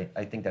around it.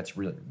 I think that's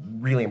really,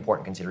 really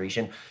important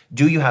consideration.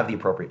 Do you have the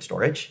appropriate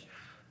storage?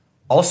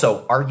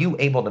 Also, are you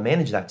able to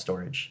manage that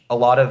storage? A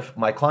lot of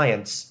my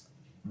clients,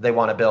 they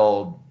want to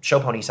build show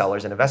pony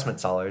cellars and investment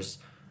cellars.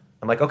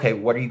 I'm like, okay,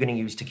 what are you going to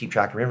use to keep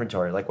track of your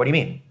inventory? Like, what do you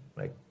mean?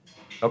 Like,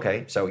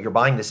 okay, so you're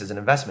buying this as an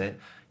investment.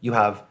 You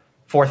have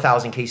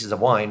 4,000 cases of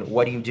wine.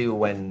 What do you do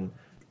when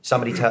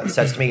somebody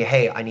says to me,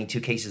 hey, I need 2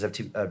 cases of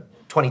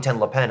 2010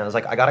 Le Pen? I was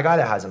like, I got a guy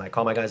that has it. I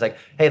call my guy. He's like,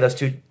 hey, that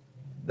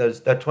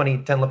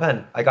 2010 Le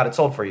Pen, I got it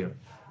sold for you.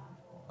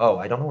 Oh,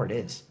 I don't know where it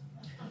is.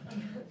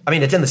 I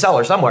mean, it's in the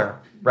cellar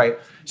somewhere, right?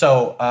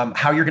 So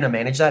how you're going to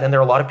manage that, and there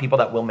are a lot of people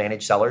that will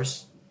manage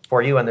cellars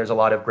for you, and there's a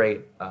lot of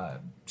great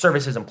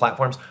services and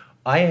platforms.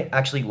 I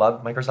actually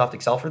love Microsoft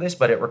Excel for this,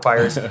 but it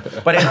requires,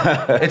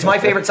 it's my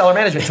favorite cellar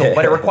management tool,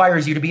 but it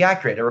requires you to be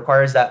accurate. It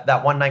requires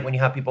that one night when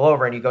you have people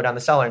over and you go down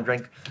the cellar and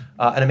drink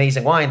an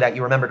amazing wine that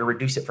you remember to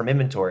reduce it from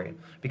inventory.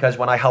 Because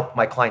when I help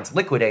my clients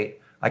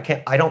liquidate,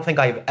 I don't think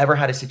I've ever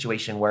had a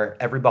situation where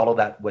every bottle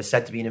that was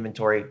said to be in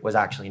inventory was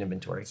actually in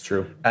inventory. It's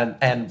true. And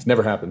it's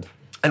never happened.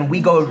 And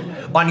we go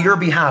on your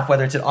behalf,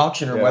 whether it's an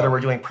auction or whether we're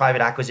doing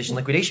private acquisition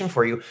liquidation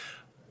for you.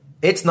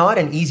 It's not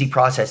an easy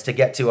process to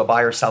get to a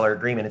buyer-seller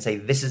agreement and say,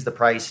 this is the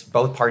price,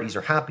 both parties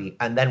are happy.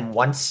 And then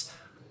once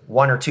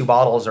 1 or 2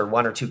 bottles or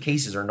 1 or 2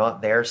 cases are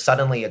not there,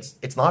 suddenly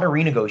it's not a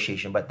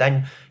renegotiation, but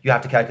then you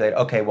have to calculate,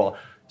 okay, well,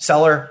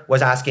 seller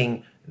was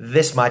asking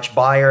this much,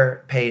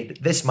 buyer paid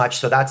this much,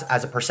 so that's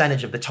as a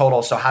percentage of the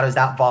total. So how does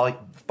that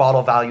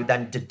bottle value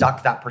then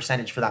deduct that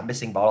percentage for that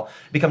missing bottle?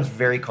 It becomes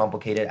very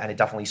complicated, and it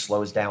definitely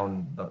slows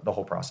down the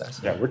whole process.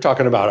 Yeah, we're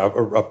talking about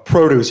a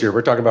produce here.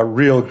 We're talking about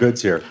real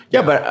goods here.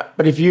 Yeah,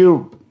 but if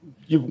you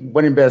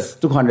want to invest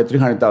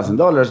 $200,000,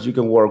 $300,000, you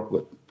can work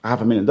with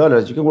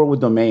 $500,000. You can work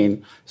with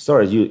domain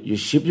storage. You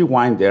ship your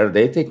wine there.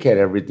 They take care of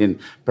everything.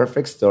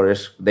 Perfect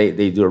storage.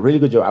 They do a really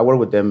good job. I work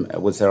with them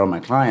with several of my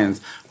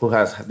clients who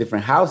has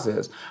different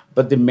houses.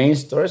 But the main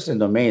storage and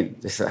domain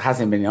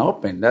hasn't been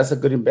open. That's a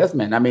good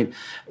investment. I mean,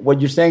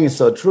 what you're saying is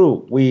so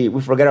true. We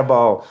forget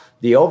about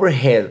the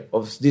overhead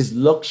of these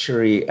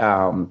luxury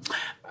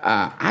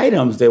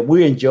items that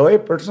we enjoy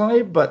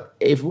personally. But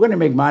if we're going to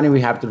make money,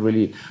 we have to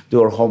really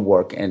do our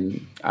homework.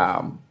 And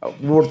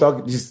we were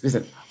talking, just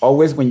listen,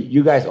 always when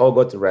you guys all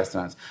go to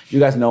restaurants, you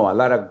guys know a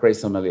lot of great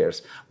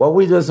sommeliers. What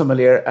we do as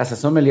a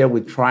sommelier,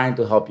 we're trying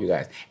to help you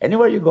guys.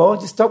 Anywhere you go,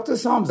 just talk to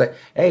some. Like,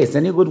 hey, is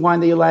any good wine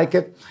that you like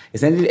it?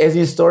 Is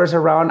any stores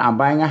around? I'm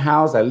buying a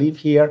house. I live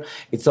here.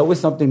 It's always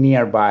something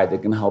nearby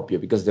that can help you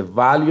because the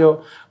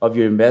value of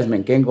your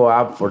investment can go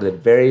up for the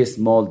very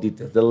small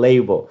details, the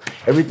label.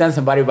 Every time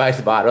somebody buys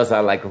bottles,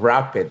 I like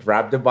wrap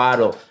the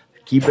bottle,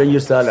 keep it in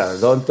your cellar,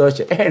 don't touch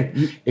it.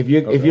 And if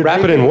you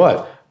wrap it in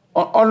what?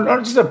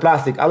 On just a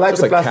plastic. I like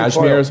just the like plastic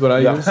cashmere foil. is what I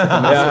use.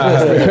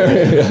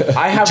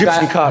 I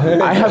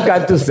have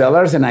got 2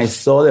 sellers, and I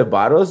saw the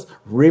bottles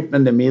ripped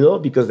in the middle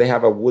because they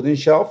have a wooden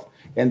shelf,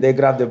 and they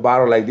grab the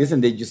bottle like this,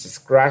 and they just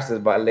scratch the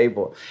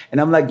label. And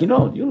I'm like, you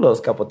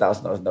lost a couple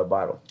 $1,000 in the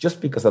bottle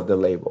just because of the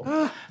label.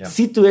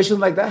 Situations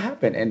like that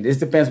happen, and it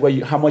depends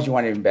how much you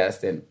want to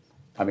invest in.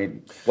 I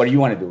mean, what do you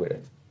want to do with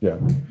it? Yeah.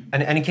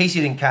 And in case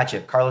you didn't catch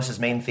it, Carlos's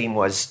main theme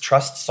was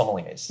trust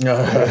sommeliers.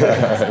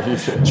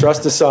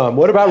 Trust the som.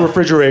 What about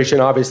refrigeration?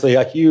 Obviously,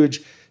 a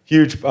huge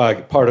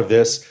part of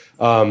this.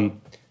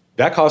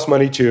 That costs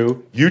money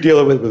too. You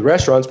deal with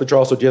restaurants, but you're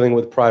also dealing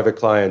with private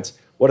clients.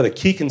 What are the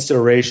key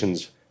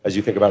considerations as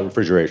you think about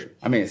refrigeration?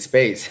 I mean,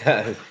 space.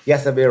 You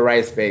have to be the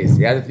right space.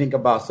 You have to think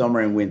about summer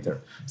and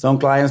winter. Some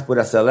clients put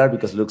a cellar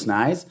because it looks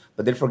nice,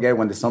 but they forget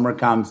when the summer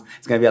comes,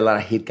 it's going to be a lot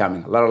of heat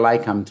coming, a lot of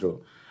light coming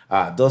through.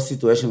 Those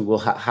situations will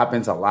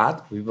happens a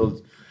lot.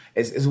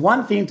 It's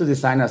one thing to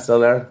design a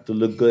cellar to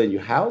look good in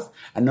your house.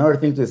 Another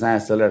thing to design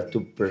a cellar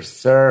to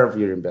preserve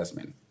your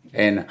investment.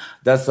 And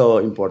that's so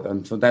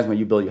important. Sometimes when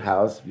you build your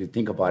house, you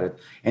think about it.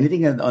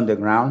 Anything on the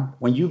ground,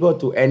 when you go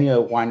to any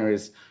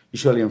wineries,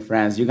 usually in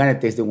France, you're going to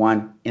taste the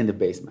wine in the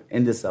basement,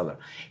 in the cellar.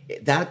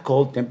 That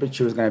cold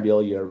temperature is going to be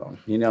all year long.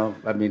 You know,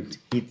 I mean,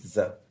 heat is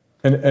up.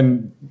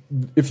 And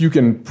if you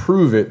can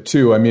prove it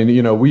too, I mean,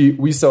 you know,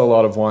 we sell a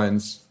lot of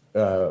wines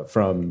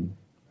from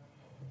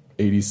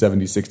 80s,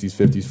 70s, 60s,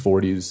 50s,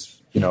 40s,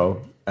 you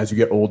know, as you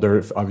get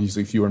older,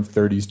 obviously fewer in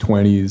 30s,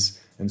 20s,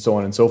 and so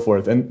on and so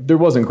forth. And there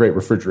wasn't great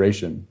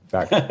refrigeration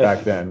back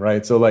then,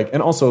 right? So like,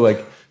 and also like,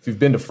 if you've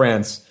been to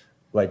France,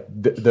 like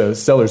the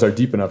cellars are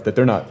deep enough that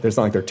it's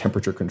not like they're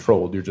temperature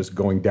controlled. You're just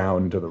going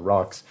down into the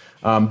rocks.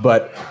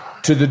 But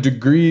to the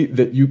degree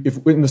that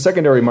if in the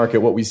secondary market,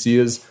 what we see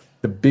is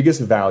the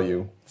biggest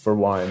value for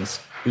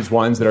wines is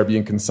wines that are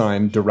being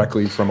consigned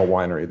directly from a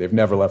winery. They've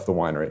never left the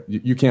winery.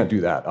 You can't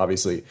do that,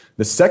 obviously.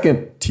 The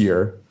second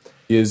tier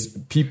is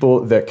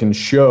people that can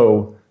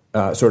show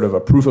sort of a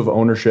proof of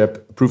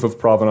ownership, proof of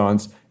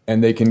provenance,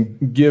 and they can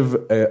give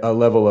a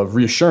level of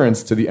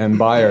reassurance to the end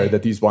buyer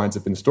that these wines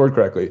have been stored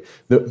correctly.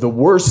 The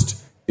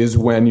worst is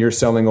when you're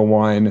selling a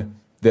wine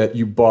that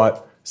you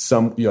bought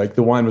like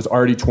the wine was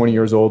already 20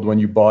 years old when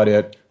you bought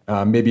it.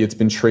 Maybe it's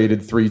been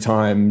traded 3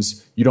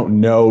 times. You don't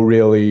know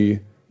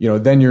really. You know,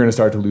 then you're going to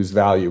start to lose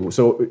value.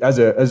 So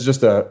as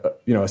just a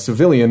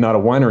civilian, not a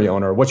winery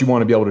owner, what you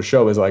want to be able to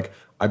show is like,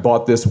 I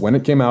bought this when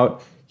it came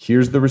out.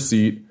 Here's the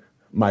receipt.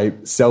 My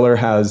cellar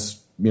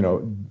has, you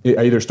know,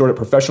 I either stored it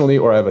professionally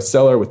or I have a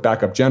cellar with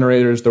backup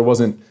generators. There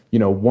wasn't, you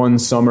know, one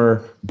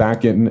summer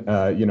back in,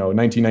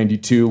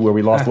 1992 where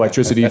we lost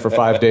electricity for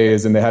 5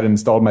 days and they hadn't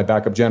installed my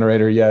backup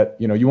generator yet.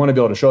 You know, you want to be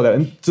able to show that.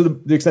 And to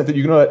the extent that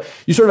you know that,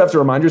 you sort of have to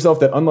remind yourself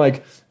that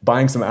unlike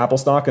buying some Apple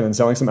stock and then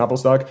selling some Apple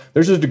stock,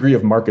 there's a degree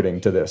of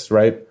marketing to this,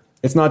 right?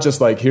 It's not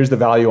just like, here's the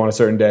value on a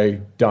certain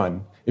day,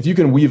 done. If you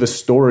can weave a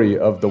story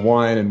of the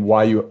wine and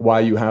why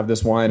you have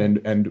this wine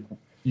and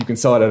you can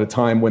sell it at a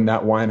time when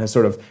that wine has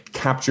sort of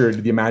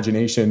captured the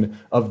imagination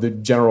of the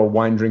general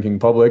wine drinking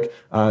public,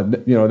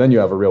 then you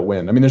have a real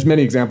win. I mean, there's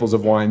many examples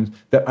of wine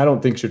that I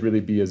don't think should really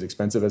be as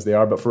expensive as they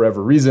are, but for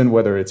whatever reason,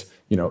 whether it's,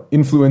 you know,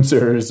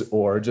 influencers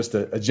or just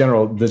the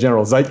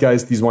general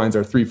zeitgeist, these wines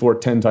are 3, 4,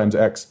 10 times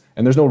X.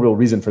 And there's no real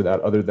reason for that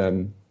other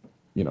than,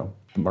 you know,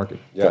 the market.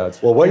 Yeah.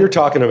 Well, what you're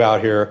talking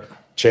about here,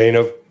 chain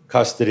of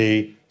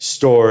custody,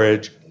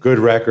 storage, good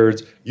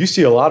records. You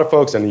see a lot of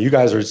folks, and you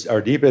guys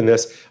are deep in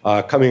this,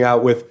 coming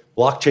out with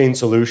blockchain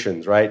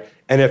solutions, right?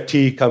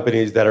 NFT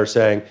companies that are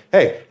saying,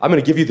 hey, I'm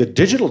going to give you the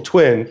digital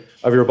twin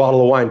of your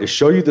bottle of wine to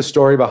show you the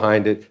story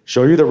behind it,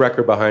 show you the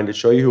record behind it,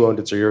 show you who owned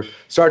it. So you're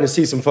starting to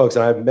see some folks,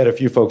 and I've met a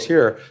few folks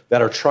here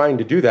that are trying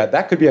to do that.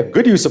 That could be a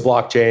good use of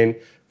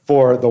blockchain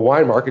for the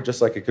wine market,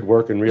 just like it could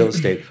work in real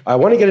estate. I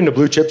want to get into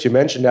blue chips. You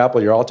mentioned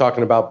Apple. You're all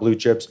talking about blue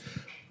chips.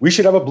 We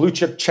should have a blue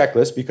chip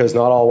checklist because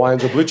not all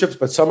wines are blue chips,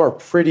 but some are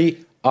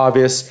pretty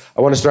obvious.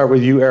 I want to start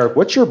with you, Eric.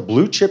 What's your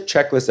blue chip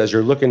checklist as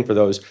you're looking for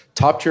those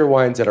top tier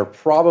wines that are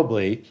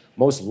probably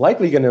most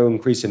likely going to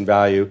increase in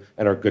value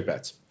and are good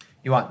bets?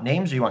 You want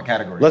names or you want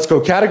categories? Let's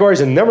go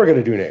categories and then we're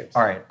going to do names.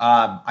 All right.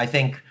 I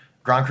think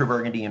Grand Cru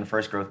Burgundy and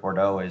First Growth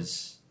Bordeaux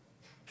is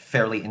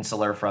fairly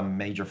insular from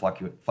major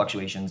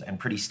fluctuations and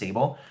pretty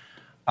stable.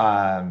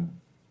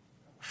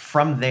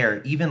 From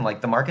there, even like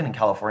the market in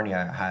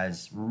California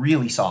has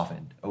really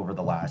softened over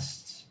the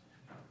last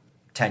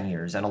 10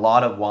 years. And a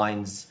lot of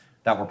wines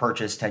that were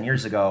purchased 10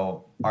 years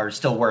ago are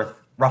still worth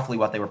roughly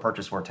what they were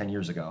purchased for 10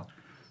 years ago.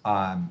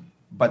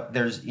 But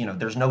there's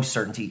no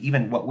certainty.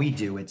 Even what we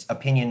do, it's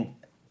opinion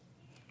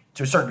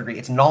to a certain degree.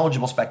 It's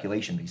knowledgeable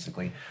speculation,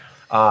 basically.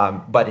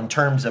 But in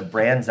terms of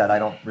brands that I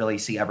don't really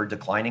see ever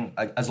declining,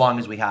 as long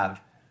as we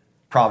have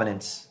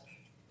provenance,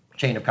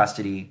 chain of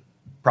custody,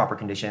 proper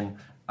condition,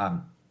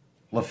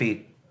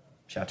 Lafite,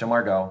 Chateau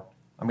Margaux.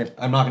 I'm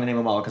not going to name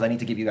them all because I need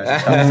to give you guys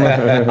some stuff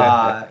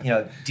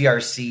to say.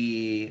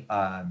 DRC,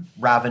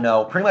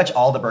 Ravenot, pretty much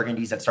all the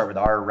Burgundies that start with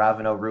R,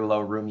 Ravenot,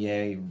 Rouleau,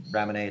 Roumier,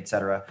 Ramonet,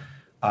 etc.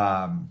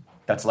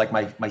 That's like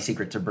my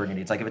secret to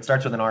Burgundy. It's like if it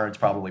starts with an R, it's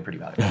probably pretty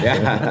valuable.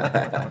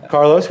 Yeah.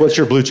 Carlos, what's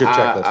your blue chip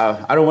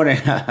checklist? I don't want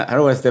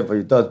to step on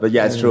your toes, but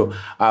yeah, it's true.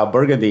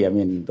 Burgundy, I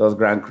mean, those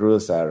Grand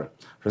Crus are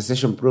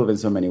recession-proof in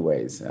so many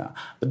ways.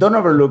 But don't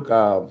overlook,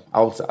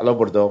 I love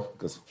Bordeaux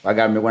because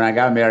when I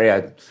got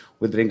married,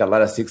 we drink a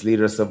lot of 6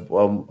 liters of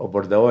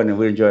Bordeaux, and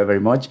we enjoy it very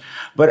much.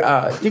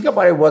 But think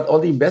about it, what all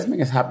the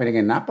investment is happening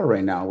in Napa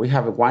right now. We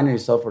have a winery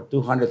sold for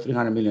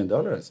 $200-300 million.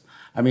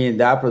 I mean,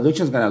 that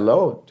production is going to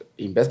load.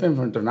 Investment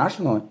from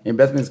international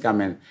investments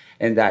coming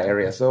in that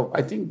area. So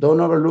I think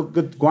don't overlook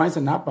good wines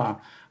in Napa.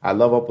 I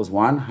love Opus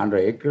One, 100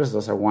 acres.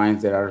 Those are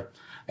wines that are,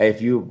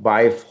 if you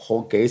buy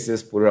whole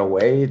cases, put it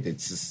away,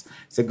 it's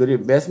a good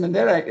investment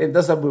there. It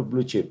does have a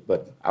blue chip,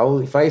 but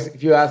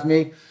if you ask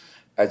me,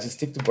 I just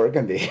stick to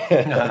Burgundy.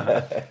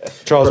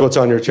 Charles, what's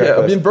on your checklist?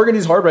 Yeah, I mean,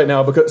 Burgundy's hard right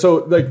now because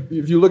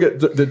if you look at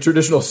the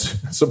traditional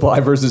supply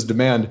versus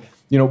demand,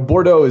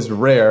 Bordeaux is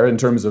rare in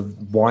terms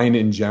of wine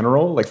in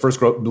general. Like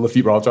First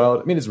Lafite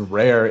Rothschild, I mean, it's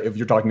rare if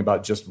you're talking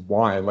about just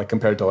wine, like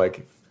compared to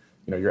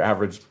your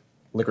average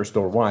liquor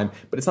store wine.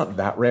 But it's not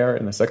that rare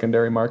in the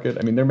secondary market.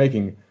 I mean, they're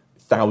making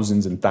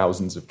thousands and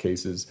thousands of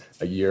cases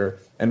a year,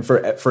 and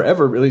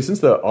forever, really, since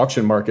the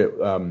auction market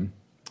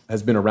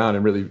has been around,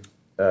 and really.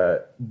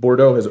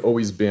 Bordeaux has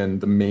always been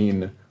the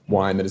main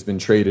wine that has been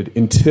traded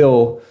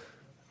until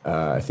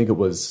I think it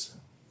was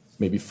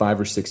maybe 5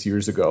 or 6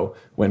 years ago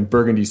when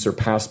Burgundy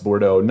surpassed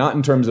Bordeaux, not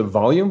in terms of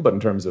volume, but in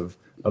terms of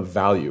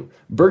value.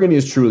 Burgundy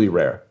is truly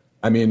rare.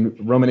 I mean,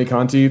 Romani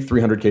Conti,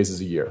 300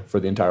 cases a year for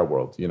the entire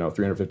world,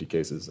 350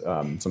 cases,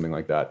 something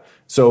like that.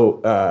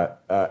 So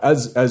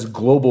as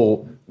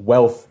global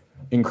wealth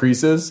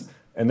increases,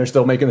 and they're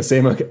still making the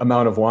same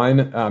amount of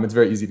wine, it's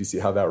very easy to see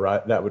how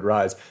that would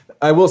rise.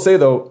 I will say,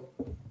 though,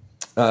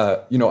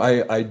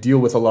 I deal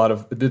with a lot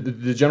of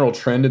the general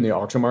trend in the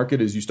auction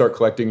market is you start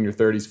collecting in your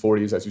 30s,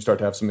 40s as you start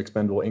to have some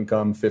expendable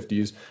income,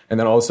 50s, and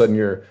then all of a sudden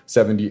you're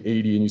 70,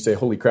 80, and you say,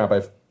 holy crap, I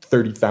have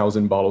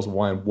 30,000 bottles of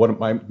wine.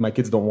 My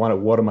kids don't want it.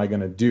 What am I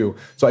going to do?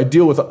 So I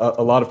deal with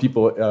a lot of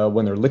people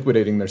when they're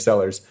liquidating their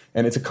cellars,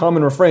 and it's a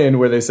common refrain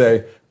where they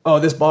say, oh,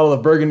 this bottle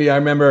of Burgundy, I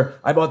remember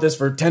I bought this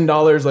for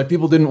 $10. Like,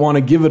 people didn't want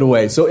to give it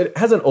away. So it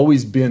hasn't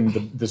always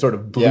been the sort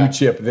of blue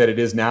chip that it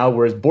is now,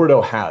 whereas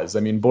Bordeaux has.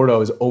 I mean, Bordeaux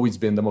has always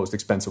been the most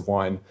expensive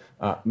wine.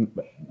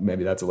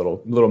 Maybe that's a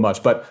little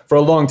much, but for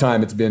a long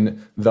time, it's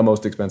been the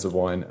most expensive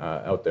wine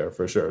out there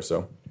for sure.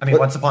 So, I mean,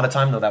 once upon a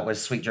time, though, that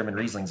was sweet German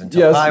Rieslings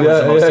until I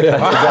was the most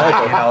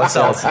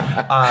expensive.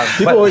 Exactly.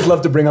 People always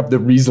love to bring up the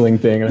Riesling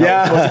thing. And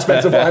how it's the most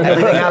expensive wine.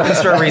 Everything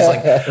happens to a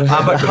Riesling.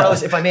 But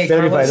Carlos, if I may,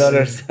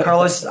 $75.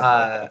 Carlos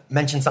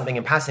mentioned something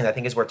in passing that I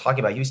think is worth talking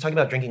about. He was talking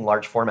about drinking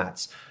large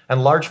formats.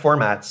 And large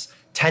formats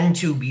tend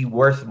to be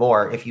worth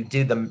more if you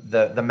do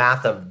the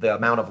math of the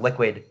amount of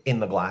liquid in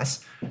the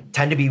glass,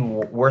 tend to be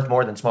worth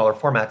more than smaller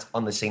formats.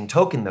 On the same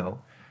token, though,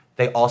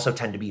 they also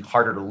tend to be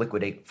harder to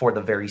liquidate for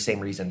the very same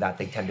reason that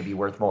they tend to be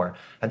worth more.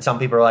 And some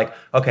people are like,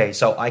 okay,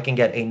 so I can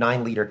get a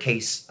 9-liter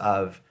case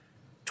of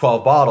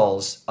 12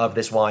 bottles of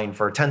this wine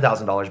for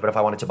 $10,000, but if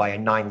I wanted to buy a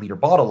 9-liter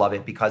bottle of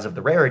it because of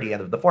the rarity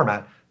and of the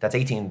format, that's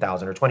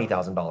 $18,000 or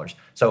 $20,000.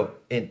 So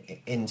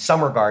in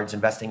some regards,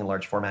 investing in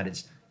large format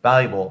is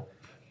valuable,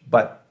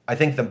 but I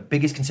think the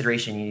biggest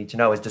consideration you need to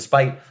know is,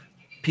 despite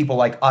people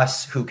like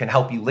us who can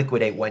help you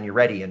liquidate when you're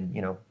ready and,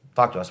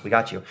 talk to us, we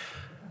got you.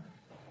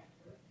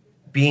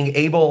 Being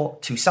able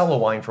to sell a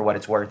wine for what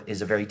it's worth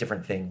is a very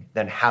different thing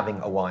than having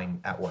a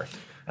wine at worth.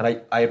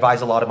 And I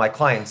advise a lot of my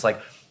clients,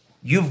 like,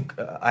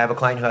 I have a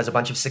client who has a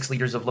bunch of 6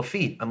 liters of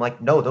Lafite. I'm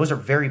like, no, those are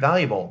very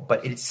valuable,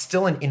 but it's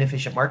still an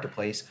inefficient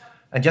marketplace.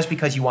 And just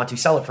because you want to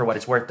sell it for what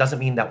it's worth doesn't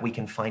mean that we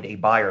can find a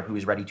buyer who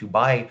is ready to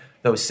buy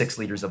those 6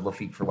 liters of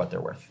Lafite for what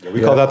they're worth.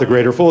 We call that the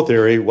greater fool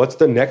theory. What's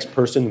the next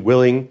person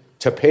willing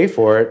to pay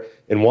for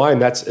it? In wine,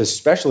 that's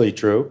especially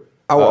true.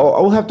 I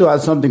will have to add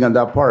something on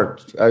that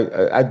part.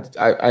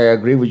 I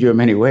agree with you in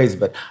many ways,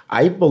 but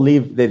I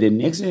believe that the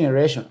next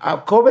generation,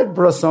 COVID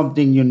brought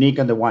something unique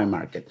in the wine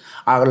market.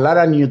 A lot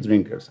of new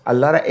drinkers, a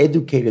lot of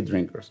educated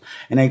drinkers.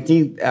 And I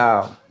think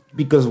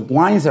because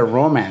wine is a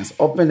romance,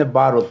 open the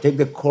bottle, take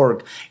the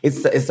cork.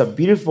 It's a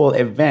beautiful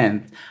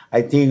event.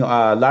 I think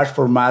large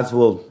formats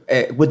will,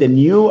 with the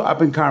new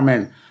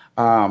up-and-coming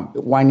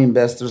wine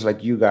investors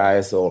like you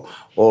guys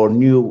or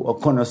new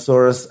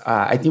connoisseurs,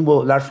 I think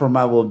large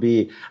format will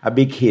be a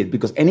big hit,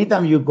 because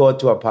anytime you go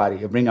to a party,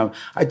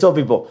 I tell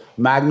people,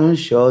 Magnum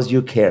shows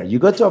you care. You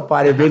go to a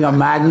party, bring a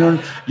Magnum,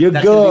 you're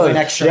good.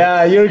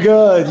 Yeah, you're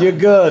good.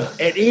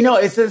 And,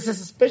 it's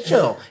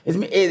special.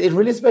 It's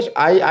really special.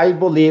 I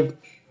believe,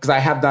 because I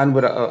have done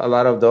with a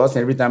lot of those,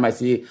 and every time I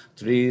see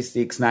 3,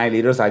 6, 9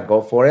 liters, I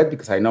go for it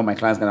because I know my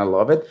client's going to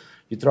love it.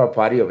 You throw a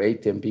party of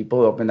 8, 10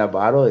 people, open that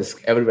bottle,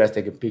 everybody's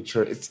taking a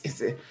picture.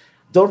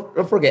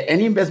 Don't forget,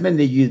 any investment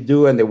that you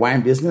do in the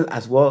wine business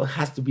as well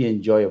has to be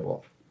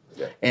enjoyable.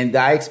 Yeah. And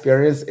that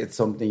experience, it's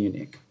something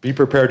unique. Be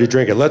prepared to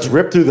drink it. Let's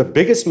rip through the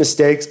biggest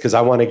mistakes, because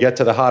I want to get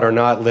to the hot or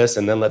not list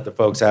and then let the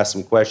folks ask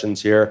some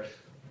questions here.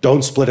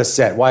 Don't split a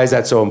set. Why is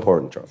that so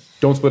important, Charles?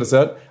 Don't split a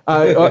set.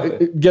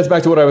 It gets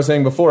back to what I was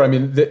saying before. I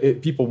mean,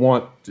 people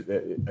want,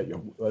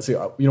 let's see,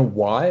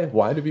 why?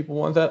 Why do people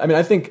want that? I mean,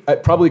 I think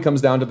it probably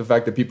comes down to the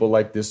fact that people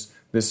like this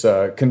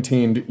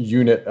contained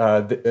unit,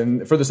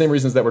 and for the same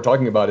reasons that we're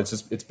talking about.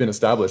 It's been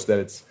established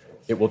that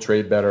it will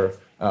trade better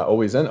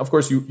always. And of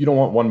course, you don't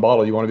want one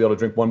bottle. You want to be able to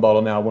drink one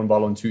bottle now, one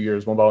bottle in 2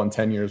 years, one bottle in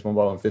 10 years, one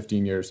bottle in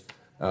 15 years.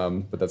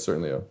 But that's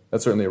certainly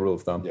a rule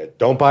of thumb. Yeah,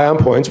 don't buy on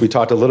points. We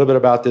talked a little bit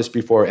about this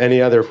before.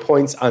 Any other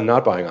points on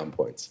not buying on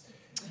points?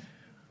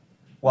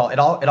 Well, it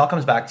all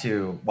comes back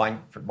to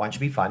wine. Wine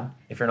should be fun.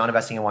 If you're not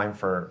investing in wine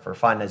for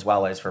fun as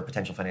well as for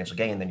potential financial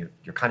gain, then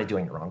you're kind of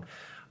doing it wrong.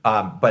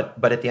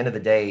 But at the end of the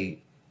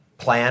day,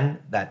 plan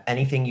that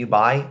anything you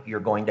buy, you're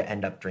going to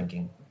end up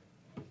drinking.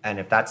 And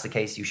if that's the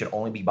case, you should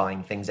only be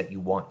buying things that you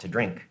want to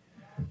drink.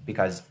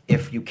 Because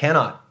if you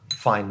cannot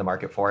find the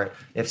market for it,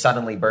 if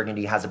suddenly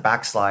Burgundy has a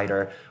backslide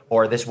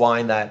or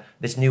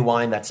this new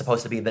wine that's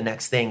supposed to be the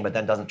next thing but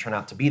then doesn't turn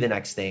out to be the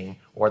next thing,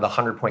 or the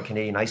 100-point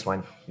Canadian ice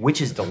wine,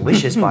 which is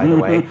delicious by the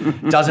way,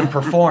 doesn't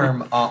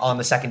perform on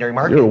the secondary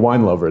market. You're a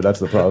wine lover, that's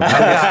the problem.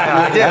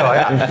 Yeah, I do.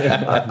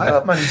 Yeah. I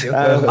love money too.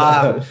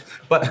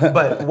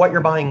 But what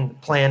you're buying,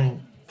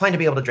 plan to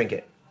be able to drink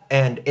it.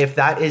 And if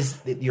that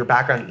is your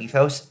background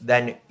ethos,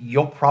 then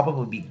you'll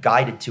probably be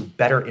guided to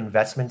better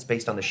investments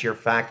based on the sheer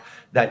fact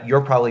that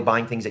you're probably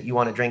buying things that you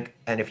want to drink.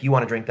 And if you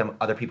want to drink them,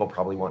 other people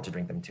probably want to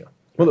drink them too.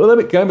 Well, let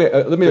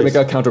me make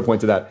a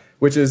counterpoint to that,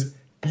 which is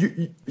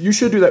you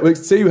should do that. Like,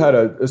 say you had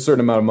a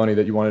certain amount of money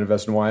that you want to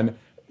invest in wine.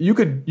 You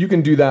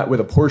can do that with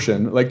a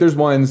portion. Like there's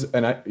wines,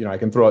 and I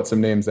can throw out some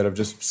names that have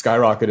just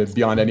skyrocketed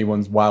beyond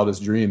anyone's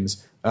wildest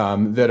dreams.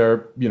 That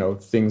are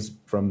things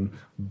from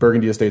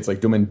Burgundy estates, like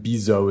Domaine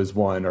Bizot is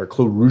one, or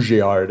Clos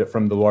Rougeard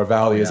from the Loire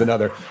Valley is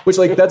another. Which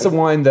that's a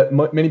wine that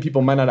many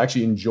people might not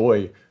actually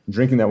enjoy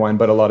drinking that wine,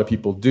 but a lot of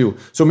people do.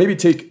 So maybe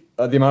take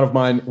the amount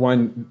of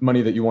wine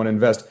money that you want to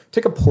invest,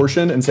 take a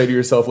portion and say to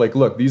yourself, like,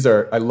 look,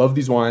 I love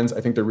these wines.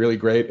 I think they're really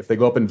great. If they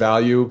go up in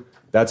value,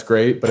 that's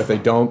great. But if they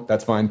don't,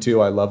 that's fine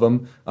too. I love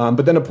them.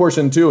 But then a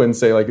portion too, and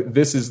say, like,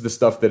 this is the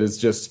stuff that is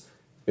just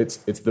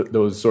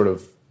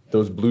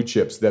those blue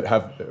chips that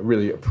have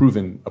really a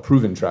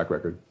proven track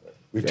record.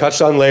 We've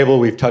touched on label,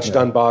 we've touched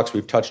on box,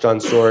 we've touched on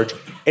storage.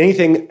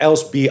 Anything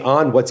else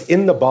beyond what's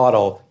in the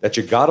bottle that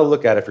you got to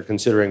look at if you're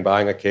considering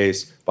buying a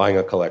case, buying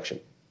a collection?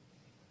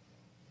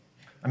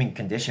 I mean,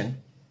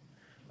 condition,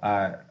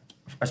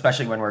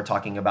 especially when we're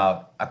talking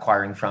about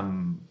acquiring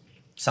from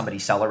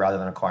somebody's cellar rather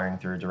than acquiring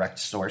through a direct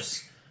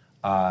source.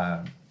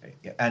 And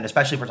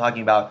especially if we're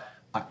talking about,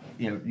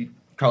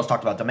 Carlos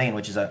talked about Domain,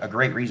 which is a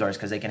great resource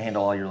because they can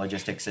handle all your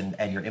logistics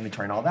and your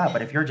inventory and all that.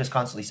 But if you're just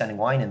constantly sending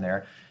wine in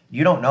there,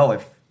 you don't know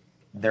if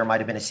there might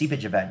have been a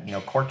seepage event.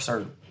 Corks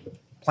are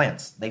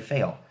plants. They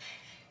fail.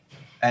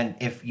 And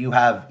if you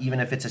have,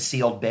 even if it's a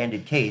sealed,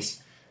 banded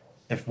case,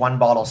 if one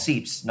bottle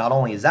seeps, not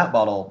only is that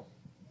bottle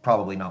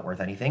probably not worth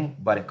anything,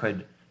 but it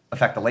could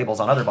affect the labels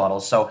on other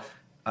bottles. So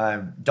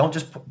don't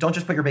just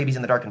put your babies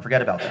in the dark and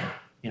forget about them.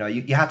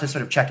 You have to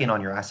sort of check in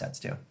on your assets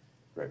too.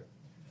 Great.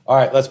 All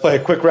right, let's play a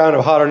quick round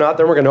of hot or not.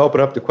 Then we're going to open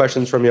up to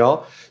questions from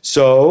y'all.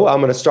 So I'm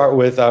going to start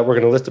with, we're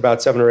going to list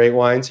about 7 or 8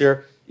 wines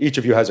here. Each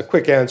of you has a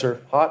quick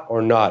answer, hot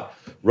or not.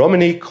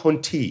 Romani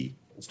Conti,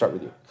 let's start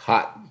with you.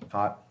 Hot,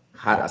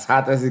 as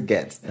hot as it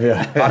gets.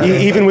 Yeah.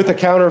 Even with the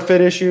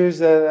counterfeit issues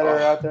that are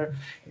out there?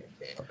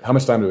 How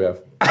much time do we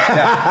have?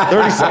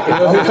 30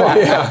 seconds.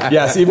 Yeah.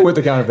 Yes, even with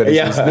the counterfeit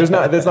issues.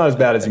 That's not as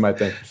bad as you might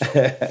think.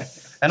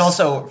 And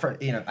also,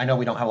 I know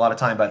we don't have a lot of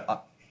time,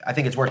 but I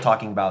think it's worth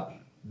talking about.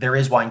 There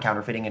is wine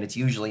counterfeiting, and it's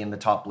usually in the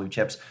top blue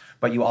chips.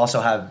 But you also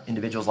have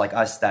individuals like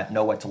us that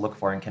know what to look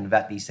for and can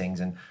vet these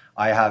things. And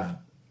I have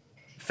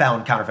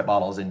found counterfeit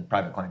bottles in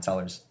private client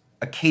cellars.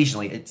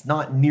 Occasionally, it's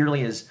not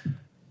nearly as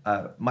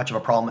much of a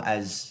problem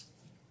as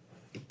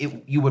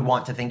you would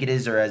want to think it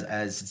is, or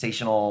as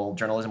sensational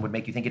journalism would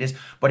make you think it is.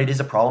 But it is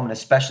a problem, and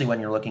especially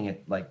when you're looking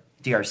at like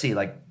DRC,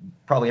 like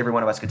probably every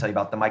one of us could tell you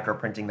about the micro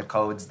printing, the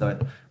codes,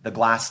 the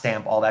glass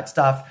stamp, all that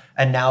stuff.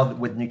 And now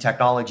with new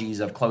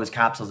technologies of closed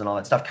capsules and all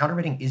that stuff,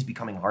 counterfeiting is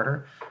becoming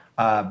harder.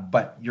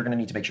 But you're going to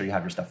need to make sure you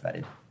have your stuff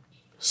vetted.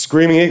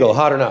 Screaming Eagle,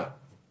 hot or not?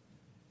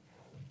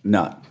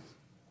 Not.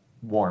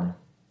 Warm.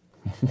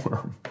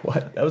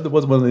 What? That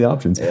was one of the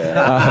options.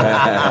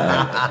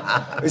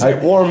 Yeah. Is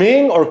it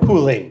warming or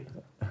cooling?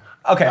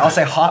 Okay, I'll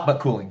say hot but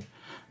cooling.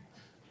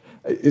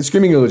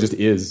 Screaming Eagle just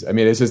is. I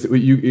mean, it's just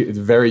it's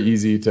very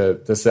easy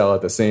to sell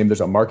at the same.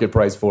 There's a market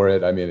price for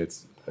it. I mean,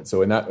 it's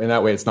so in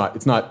that way, it's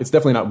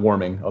definitely not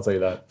warming. I'll tell you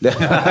that.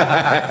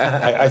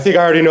 I think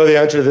I already know the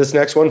answer to this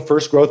next one.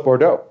 First Growth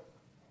Bordeaux.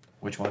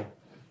 Which one?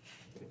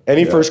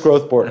 Any First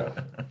Growth Bordeaux.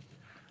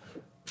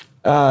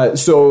 The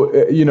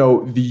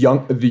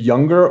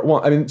younger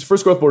one. I mean,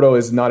 First Growth Bordeaux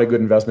is not a good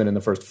investment in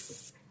the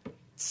first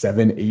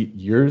 7-8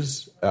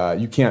 years.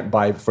 You can't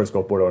buy First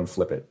Growth Bordeaux and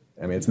flip it.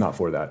 I mean, it's not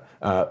for that.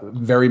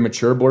 Very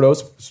mature Bordeaux,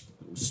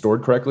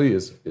 stored correctly,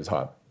 is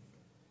hot.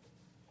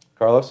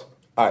 Carlos?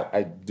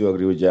 I do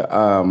agree with you.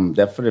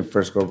 Definitely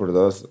First Growth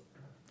Bordeaux.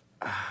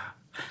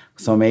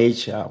 Some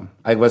age.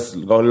 I was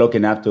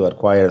looking up to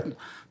acquire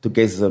 2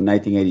 cases of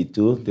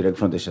 1982 direct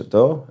from the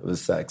Chateau. It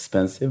was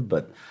expensive,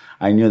 but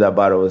I knew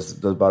those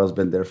bottles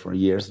been there for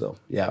years, though.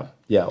 Yeah,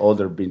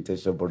 older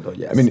vintage of Bordeaux.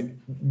 Yes. I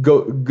mean,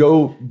 go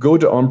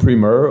to En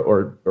Primeur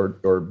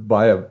or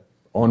buy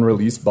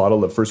on-release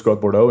bottle of First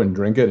Growth Bordeaux and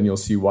drink it, and you'll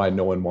see why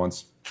no one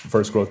wants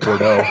First Growth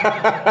Bordeaux.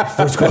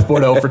 First Growth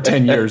Bordeaux for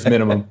 10 years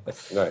minimum.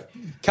 Right.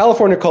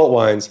 California cult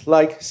wines,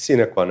 like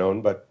sine qua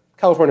non, but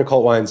California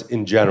cult wines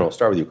in general.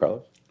 Start with you,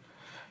 Carlos.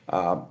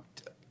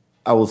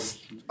 I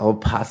will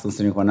pass on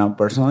sine qua non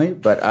personally,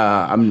 but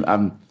I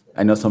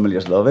know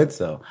sommeliers love it,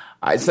 so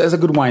it's a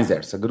good wines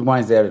there. So good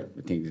wines there.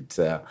 I think it's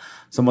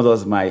some of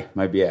those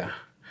might be a.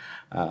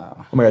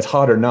 Oh my God, it's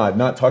hot or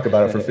not talk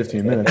about it for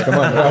 15 minutes. Come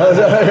on.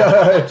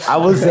 I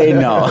will say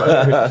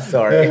no.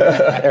 Sorry.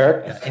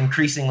 Eric? Yeah,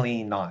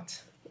 increasingly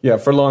not. Yeah,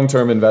 for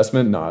long-term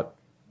investment, not.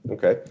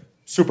 Okay.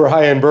 Super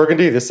high-end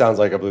Burgundy. This sounds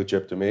like a blue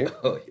chip to me.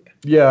 Oh, yeah.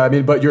 Yeah, I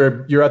mean, but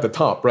you're at the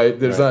top, right?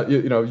 There's not,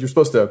 you're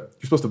supposed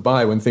to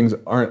buy when things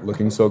aren't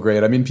looking so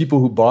great. I mean, people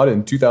who bought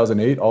in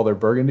 2008 all their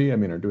Burgundy, I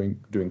mean, are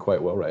doing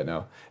quite well right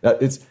now.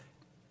 It's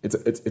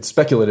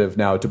speculative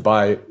now to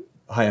buy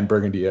high-end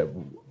Burgundy at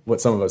what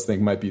some of us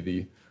think might be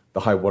the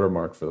high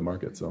watermark for the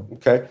market. So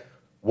Okay.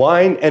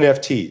 Wine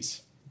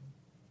NFTs,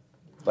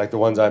 like the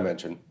ones I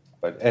mentioned,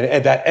 but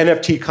and that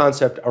NFT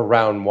concept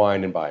around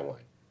wine and buying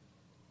wine.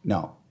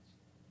 No.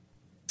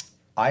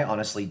 I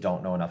honestly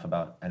don't know enough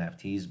about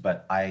NFTs,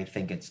 but I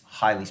think it's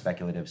highly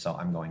speculative, so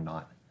I'm going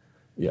not.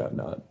 yeah,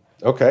 not.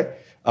 Okay.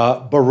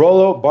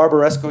 Barolo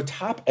Barbaresco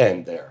top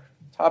end there.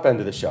 Top end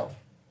of the shelf.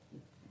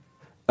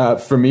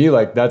 For me,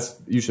 like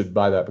you should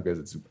buy that because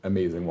it's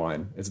amazing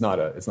wine. It's not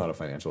a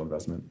financial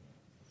investment.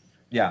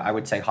 Yeah, I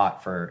would say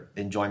hot for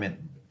enjoyment,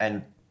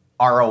 and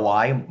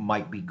ROI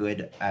might be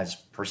good as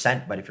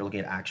percent, but if you're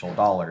looking at actual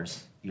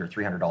dollars, your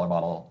 $300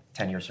 bottle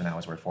 10 years from now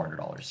is worth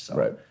 $400. So.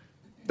 Right.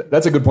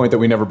 That's a good point that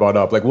we never brought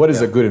up. Like, what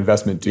is a good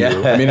investment to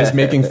you? I mean, is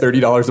making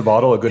 $30 a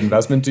bottle a good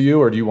investment to you,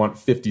 or do you want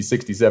 50,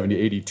 60, 70,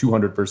 80,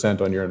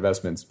 200% on your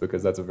investments?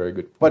 Because that's a very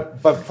good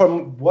point. But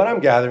from what I'm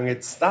gathering,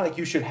 it's not like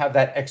you should have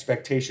that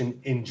expectation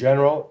in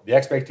general. The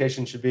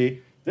expectation should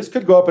be, this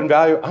could go up in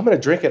value. I'm going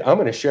to drink it. I'm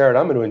going to share it.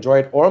 I'm going to enjoy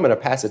it, or I'm going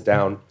to pass it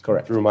down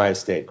through my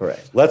estate.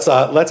 Correct. Let's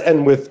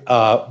end with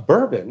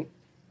bourbon.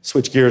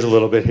 Switch gears a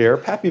little bit here.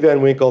 Pappy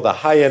Van Winkle, the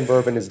high-end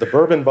bourbon. Is the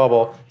bourbon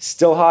bubble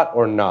still hot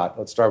or not?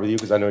 Let's start with you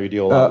because I know you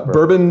deal a lot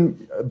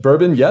with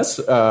bourbon, yes.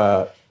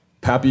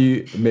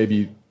 Pappy,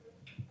 maybe.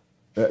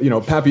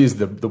 Pappy is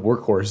the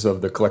workhorse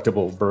of the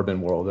collectible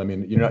bourbon world. I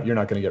mean, you're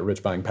not going to get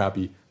rich buying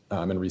Pappy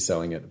and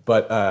reselling it.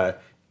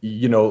 But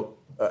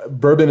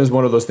bourbon is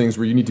one of those things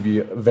where you need to be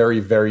very,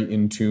 very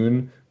in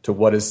tune to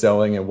what is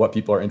selling and what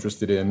people are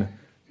interested in.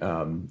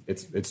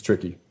 It's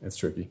tricky. It's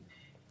tricky.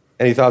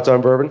 Any thoughts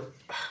on bourbon?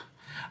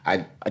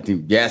 I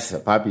think yes,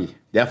 Pappy.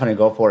 Definitely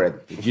go for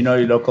it. If you know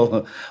your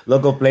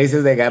local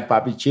places, they got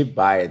Pappy cheap,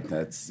 buy it.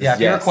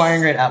 If you're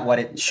acquiring it at what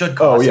it should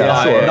cost, sure.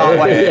 not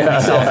what it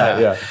sells at.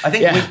 Yeah. I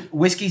think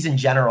whiskeys in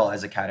general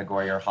as a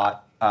category are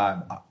hot.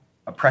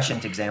 A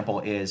prescient example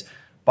is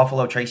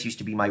Buffalo Trace used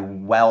to be my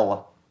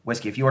well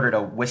whiskey. If you ordered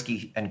a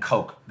whiskey and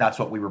Coke, that's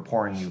what we were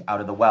pouring you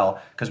out of the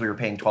well because we were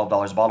paying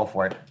 $12 a bottle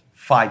for it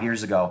 5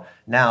 years ago.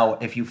 Now,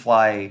 if you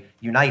fly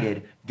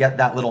United, get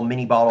that little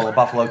mini bottle of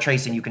Buffalo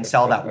Trace and you can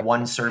sell that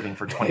one serving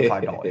for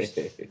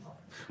 $25.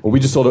 Well, we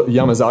just sold a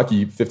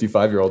Yamazaki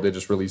 55-year-old. They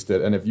just released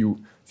it, and if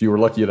you were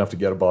lucky enough to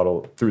get a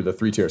bottle through the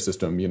 3-tier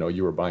system,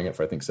 you were buying it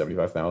for I think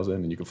 $75,000,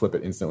 and you could flip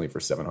it instantly for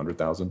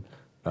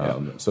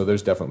 $700,000. So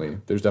there's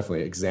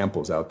definitely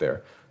examples out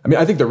there. I mean,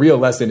 I think the real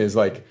lesson is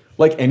like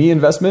any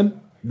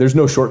investment, there's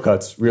no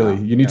shortcuts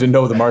really. You need to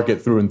know the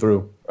market through and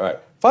through. All right.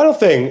 Final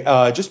thing,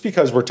 just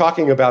because we're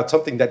talking about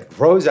something that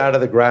grows out of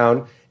the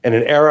ground in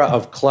an era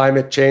of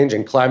climate change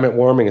and climate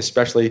warming,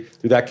 especially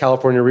through that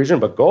California region,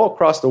 but go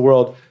across the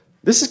world,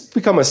 this has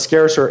become a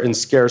scarcer and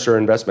scarcer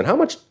investment. How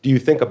much do you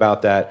think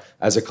about that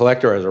as a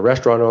collector, as a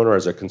restaurant owner,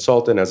 as a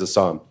consultant, as a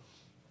som?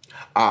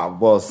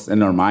 Well, it's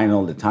in our mind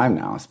all the time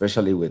now,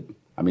 especially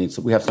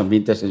so we have some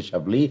vintage in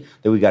Chablis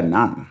that we got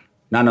none.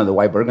 None of the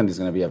white Burgundy is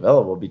going to be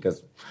available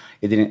because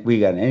we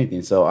got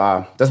anything. So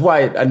that's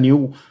why I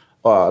knew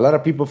a lot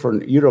of people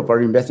from Europe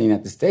are investing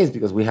in the States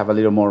because we have a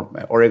little more.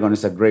 Oregon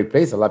is a great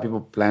place. A lot of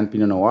people plant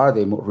Pinot Noir.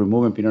 They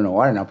removing Pinot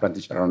Noir and now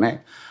planting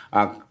Chardonnay.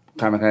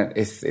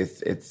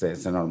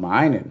 It's in our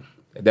mind, and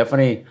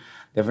definitely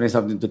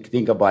something to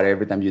think about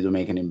every time you do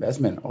make an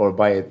investment or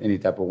buy any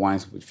type of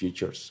wines with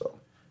futures. So,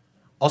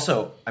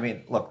 also, I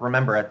mean, look,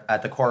 remember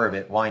at the core of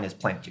it, wine is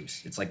plant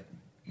juice. It's like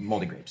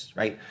moldy grapes,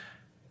 right?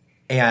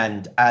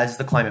 And as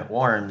the climate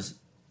warms,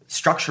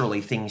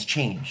 structurally things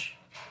change.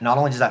 Not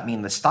only does that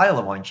mean the style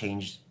of wine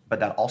changes, but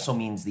that also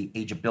means the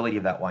ageability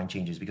of that wine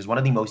changes. Because one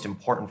of the most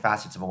important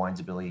facets of a wine's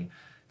ability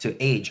to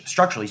age,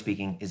 structurally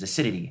speaking, is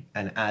acidity.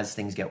 And as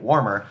things get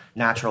warmer,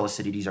 natural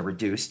acidities are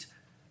reduced.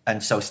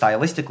 And so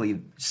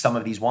stylistically, some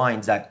of these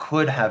wines that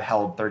could have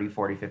held 30,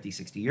 40, 50,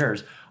 60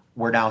 years,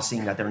 we're now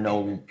seeing that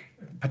they're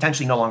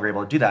potentially no longer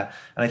able to do that.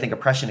 And I think a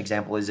prescient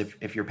example is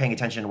if you're paying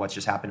attention to what's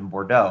just happened in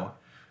Bordeaux.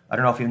 I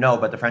don't know if you know,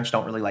 but the French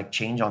don't really like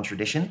change on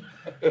tradition.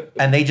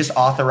 And they just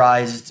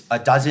authorized a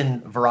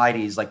dozen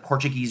varieties, like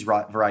Portuguese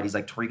varieties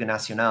like Touriga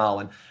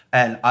Nacional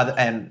and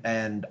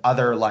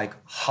other like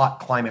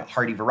hot climate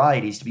hardy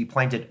varieties to be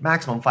planted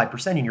maximum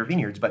 5% in your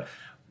vineyards. But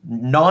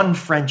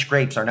non-French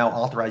grapes are now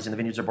authorized in the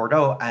vineyards of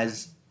Bordeaux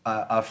as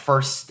a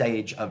first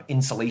stage of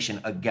insulation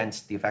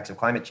against the effects of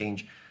climate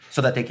change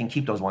so that they can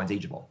keep those wines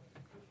ageable.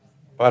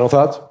 Final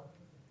thoughts?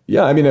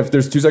 Yeah, I mean, if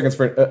there's 2 seconds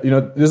for,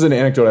 this is an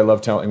anecdote I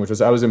love telling, which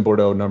was I was in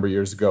Bordeaux a number of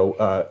years ago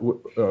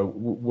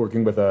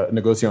working with a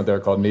negociant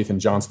there called Nathan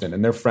Johnston,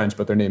 and they're French,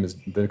 but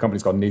the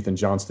company's called Nathan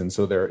Johnston,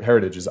 so their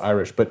heritage is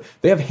Irish, but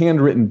they have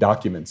handwritten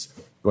documents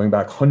going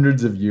back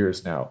hundreds of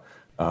years now.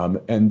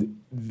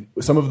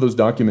 Some of those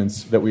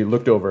documents that we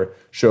looked over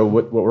show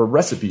what were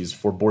recipes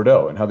for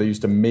Bordeaux and how they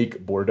used to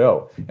make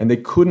Bordeaux. And they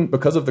couldn't,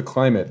 because of the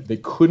climate, they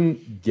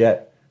couldn't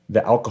get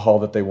the alcohol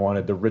that they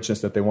wanted, the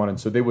richness that they wanted.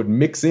 So they would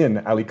mix in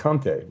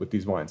Alicante with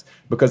these wines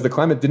because the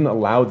climate didn't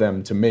allow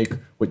them to make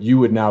what you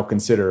would now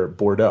consider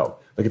Bordeaux.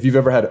 Like if you've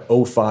ever had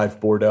 05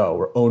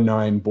 Bordeaux or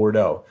 09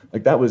 Bordeaux,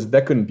 like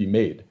that couldn't be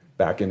made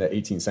back in the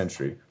 18th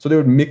century. So they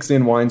would mix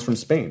in wines from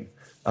Spain.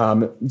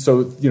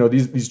 So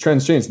these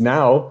trends change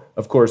now.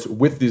 Of course,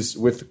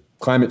 with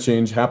climate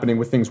change happening,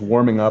 with things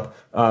warming up,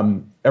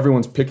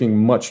 everyone's picking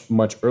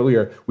much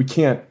earlier. We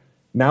can't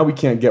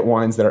get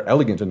wines that are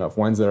elegant enough,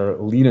 wines that are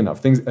lean enough.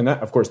 Things, and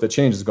that, of course, the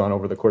change has gone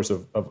over the course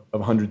of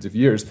hundreds of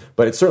years.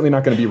 But it's certainly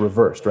not going to be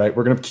reversed, right?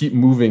 We're going to keep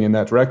moving in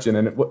that direction,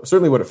 and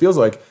certainly what it feels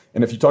like.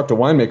 And if you talk to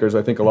winemakers,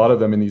 I think a lot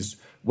of them in these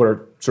what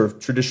are sort of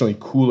traditionally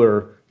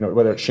cooler,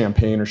 whether it's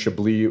Champagne or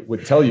Chablis,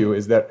 would tell you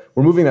is that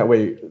we're moving that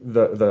way.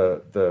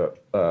 The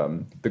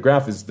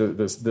graph is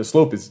the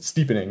slope is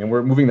steepening, and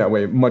we're moving that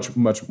way much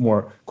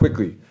more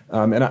quickly.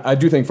 And I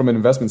do think from an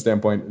investment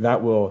standpoint,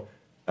 that will,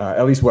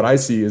 at least what I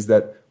see is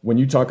that when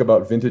you talk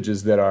about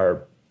vintages that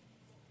are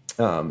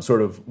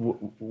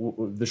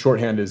the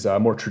shorthand is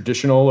more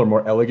traditional or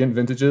more elegant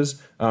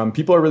vintages,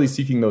 people are really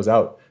seeking those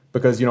out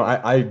because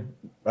I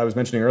was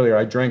mentioning earlier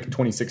I drank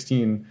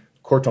 2016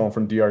 Corton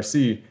from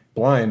DRC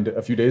blind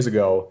a few days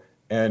ago,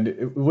 and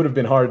it would have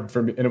been hard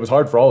for me, and it was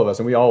hard for all of us,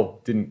 and we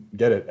all didn't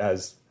get it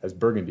as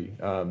Burgundy.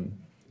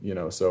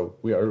 So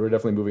we're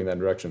definitely moving in that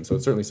direction. So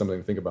it's certainly something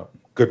to think about.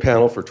 Good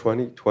panel for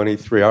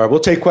 2023. All right, we'll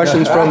take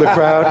questions from the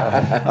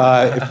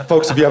crowd.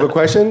 Folks, if you have a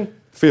question,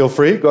 feel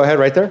free. Go ahead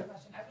right there. I wonder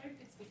if you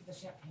could speak to the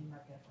champagne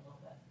market a little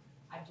bit.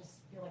 I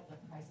just feel like the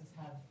prices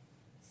have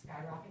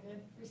skyrocketed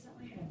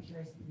recently, and I'm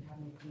curious if you have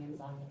any opinions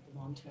on the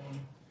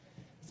long-term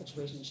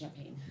situation in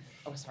champagne.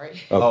 Oh,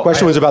 sorry.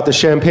 Question was about the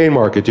champagne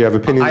market. Do you have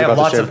opinions about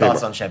the champagne? I have lots of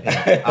thoughts on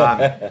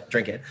champagne.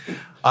 Drink it.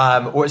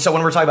 So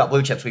when we're talking about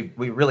blue chips,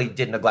 we really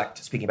did neglect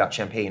speaking about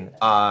champagne.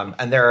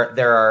 And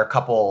there are a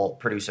couple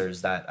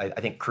producers that I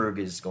think Krug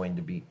is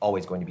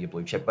always going to be a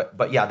blue chip.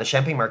 But yeah, the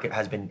champagne market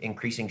has been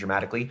increasing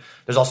dramatically.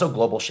 There's also a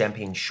global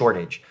champagne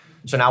shortage.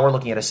 So now we're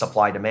looking at a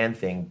supply-demand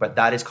thing, but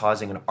that is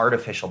causing an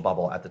artificial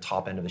bubble at the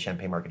top end of the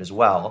champagne market as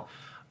well.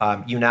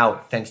 You now,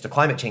 thanks to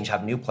climate change,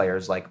 have new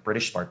players like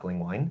British sparkling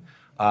wine,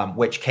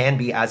 which can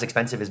be as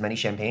expensive as many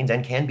champagnes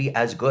and can be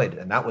as good.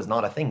 And that was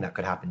not a thing that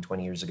could happen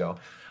 20 years ago.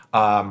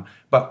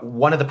 But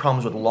one of the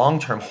problems with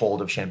long-term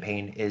hold of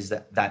champagne is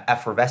that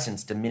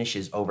effervescence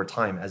diminishes over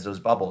time as those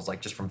bubbles,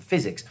 like just from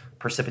physics,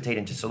 precipitate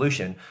into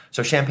solution.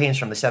 So champagnes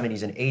from the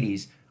 70s and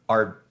 80s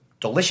are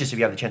delicious if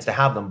you have the chance to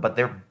have them, but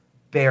they're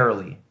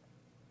barely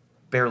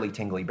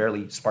tingly,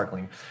 barely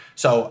sparkling.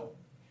 So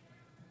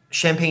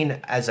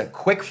champagne as a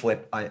quick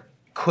flip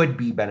could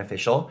be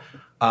beneficial.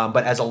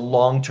 But as a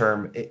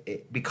long-term,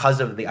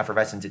 because of the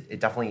effervescence, it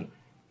definitely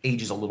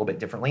ages a little bit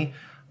differently.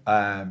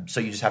 So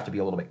you just have to be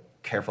a little bit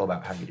careful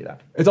about how you do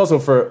that. It's also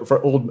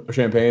for old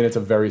champagne, it's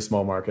a very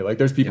small market. Like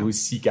there's people who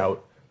seek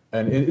out,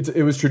 and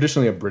it was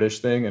traditionally a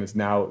British thing, and it's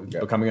now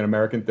becoming an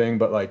American thing.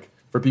 But like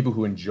for people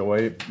who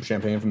enjoy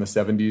champagne from the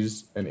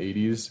 70s and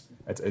 80s,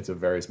 it's a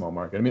very small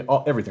market. I mean,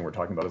 everything we're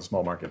talking about is a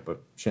small market,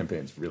 but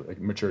champagne's really,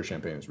 like mature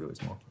champagne is really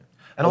small.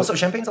 And also,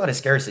 champagne's not as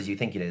scarce as you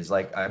think it is.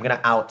 Like, I'm going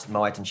to out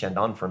Moet and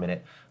Chandon for a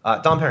minute.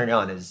 Dom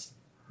Perignon is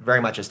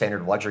very much a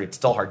standard of luxury. It's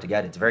still hard to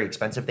get. It's very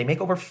expensive. They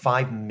make over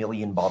 5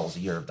 million bottles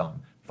a year of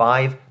Dom.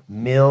 5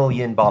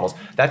 million bottles.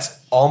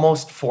 That's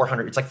almost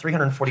 400. It's like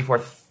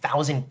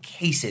 344,000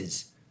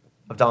 cases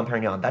of Dom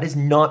Perignon. That is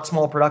not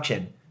small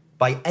production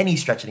by any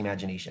stretch of the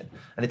imagination.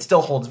 And it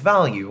still holds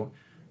value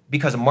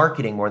because of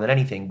marketing more than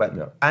anything.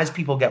 But as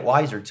people get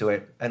wiser to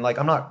it, and like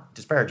I'm not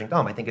disparaging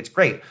Dom, I think it's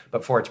great,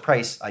 but for its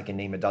price, I can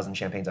name a dozen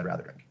champagnes I'd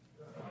rather drink.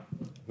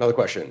 Another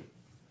question,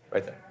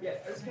 right there. Yeah,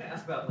 I was going to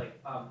ask about like.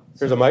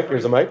 Here's a mic.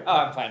 Oh,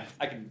 I'm fine.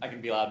 I can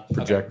be loud.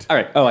 Project. Okay. All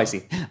right. Oh, I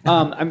see.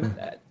 I'm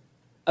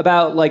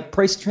about like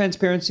price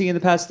transparency in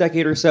the past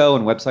decade or so,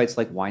 and websites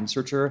like Wine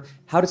Searcher.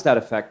 How does that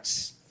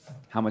affect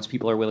how much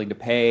people are willing to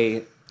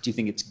pay? Do you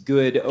think it's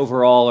good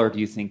overall, or do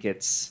you think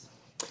it's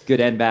good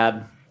and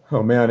bad?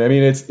 Oh man, I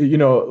mean, it's,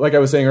 like I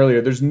was saying earlier,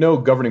 there's no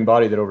governing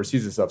body that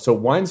oversees this stuff. So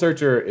Wine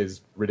Searcher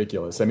is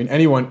ridiculous. I mean,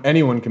 anyone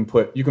can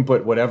put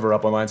whatever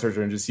up on Wine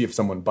Searcher and just see if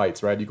someone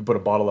bites, right? You can put a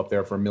bottle up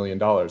there for $1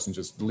 million and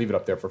just leave it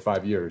up there for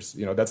 5 years.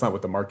 That's not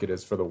what the market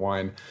is for the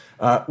wine.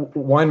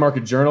 Wine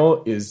Market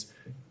Journal is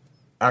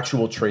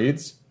actual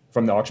trades.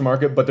 from the auction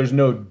market, but there's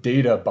no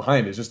data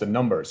behind it. It's just a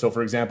number. So,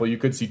 for example, you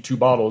could see two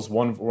bottles,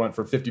 one went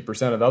for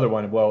 50% of the other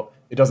one. Well,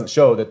 it doesn't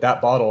show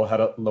that bottle had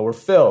a lower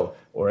fill,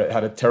 or it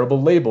had a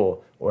terrible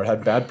label, or it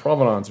had bad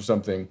provenance or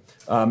something.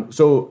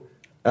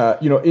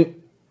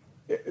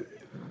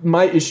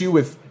 My issue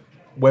with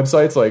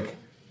websites like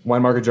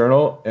Wine Market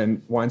Journal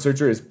and Wine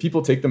Searcher is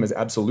people take them as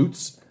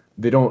absolutes.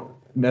 They don't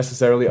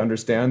necessarily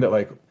understand that,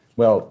 like,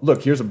 well,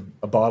 look, here's a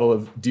bottle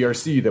of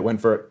DRC that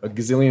went for $1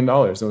 gazillion.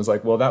 And it was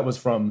like, well, that was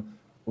from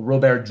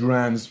Robert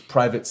Drouin's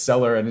private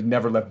cellar, and it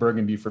never left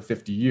Burgundy for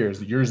 50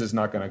 years. Yours is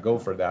not going to go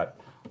for that.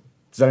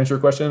 Does that answer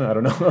your question? I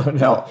don't know.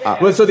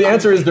 No. So the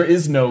answer is there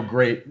is no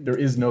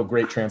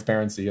great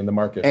transparency in the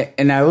market.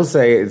 And I will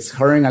say it's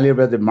hurting a little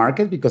bit the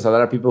market because a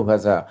lot of people who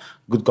has a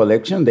good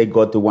collection, they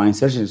go to Wine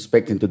Searcher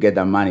expecting to get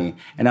that money.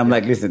 And I'm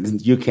like, listen,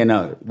 you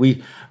cannot.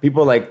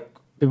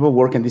 People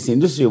work in this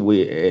industry.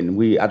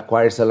 We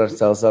acquire sellers,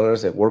 sell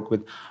sellers, and work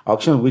with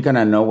auctions. We kind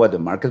of know what the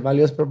market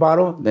value is per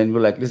bottle. Then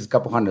we're like, this is a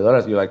couple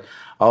 $100. You're like,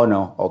 oh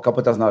no, or a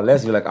couple $1,000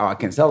 less. You're like, oh, I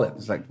can sell it.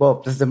 It's like, well,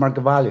 this is the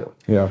market value.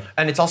 Yeah,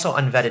 and it's also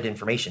unvetted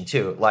information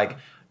too. Like,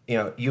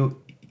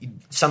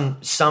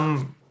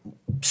 some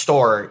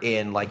store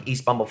in like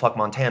East Bumblefuck,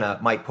 Montana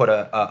might put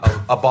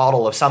a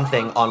bottle of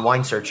something on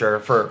Wine Searcher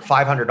for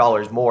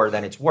 $500 more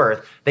than it's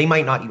worth. They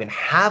might not even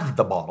have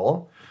the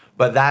bottle.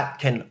 But that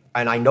can,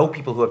 and I know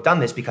people who have done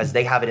this because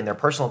they have it in their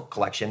personal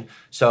collection.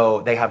 So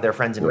they have their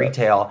friends in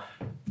retail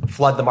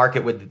flood the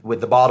market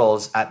with the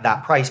bottles at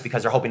that price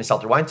because they're hoping to sell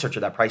through Wine Searcher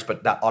that price,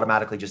 but that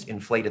automatically just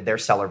inflated their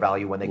seller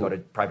value when they go to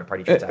private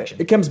party transaction.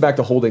 It comes back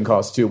to holding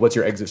costs too. What's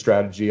your exit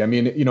strategy? I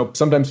mean,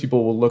 sometimes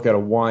people will look at a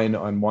wine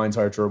on Wine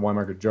Searcher or Wine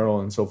Market Journal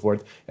and so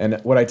forth. And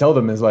what I tell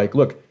them is like,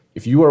 look,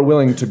 if you are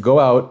willing to go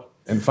out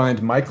and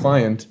find my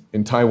client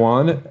in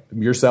Taiwan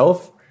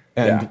yourself,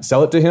 and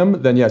sell it to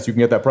him, then yes, you can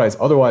get that price.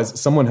 Otherwise,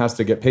 someone has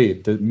to get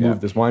paid to move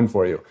this wine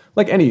for you.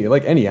 Like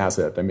any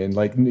asset. I mean,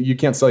 like you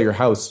can't sell your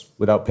house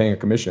without paying a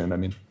commission. I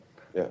mean,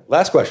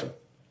 Last question,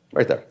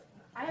 right there.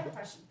 I have a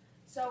question.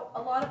 So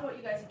a lot of what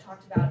you guys have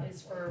talked about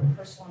is for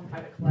personal and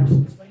private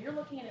collections. When you're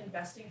looking at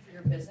investing for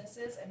your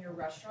businesses and your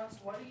restaurants,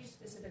 what are you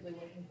specifically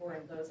looking for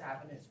in those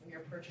avenues when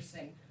you're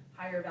purchasing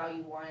higher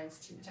value wines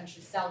to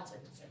potentially sell to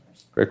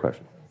consumers? Great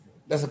question.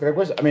 That's a great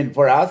question. I mean,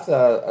 for us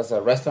as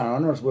a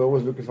restaurant owners, we're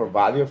always looking for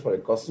value for the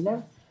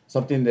customer.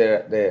 Something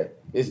that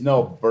is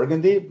no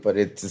Burgundy, but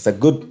it's a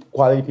good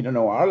quality Pinot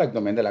Noir, like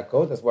Domaine de la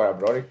Côte. That's why I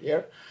brought it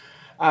here.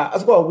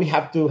 As well, we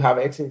have to have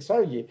exit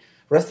strategy.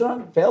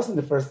 Restaurant fails in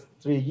the first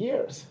 3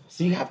 years.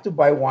 So you have to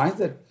buy wines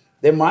that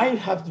they might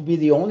have to be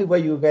the only way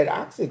you get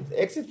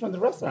exit from the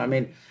restaurant. I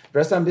mean,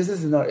 restaurant business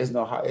is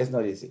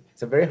not easy.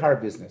 It's a very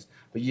hard business.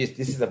 But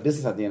this is a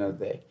business at the end of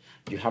the day.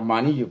 You have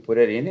money, you put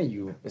it in, and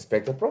you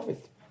expect a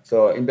profit.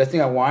 So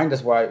investing in wine,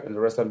 that's why in the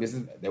restaurant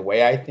business, the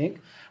way I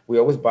think, we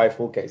always buy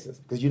full cases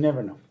because you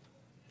never know.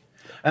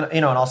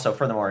 And also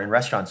furthermore, in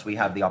restaurants, we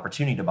have the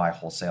opportunity to buy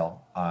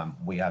wholesale.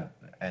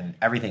 And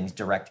everything's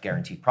direct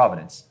guaranteed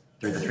provenance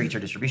through the 3-tier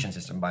distribution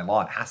system. By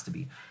law, it has to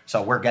be.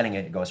 So we're getting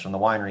it. It goes from the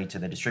winery to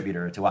the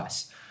distributor to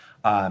us.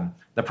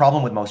 The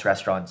problem with most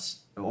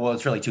restaurants, well,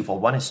 it's really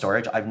twofold. One is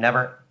storage. I've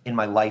never in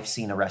my life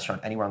seen a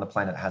restaurant anywhere on the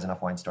planet that has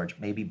enough wine storage.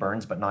 Maybe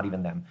Burns, but not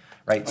even them,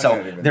 right?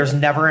 So there's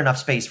never enough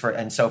space for it.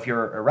 And so if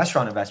you're a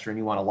restaurant investor and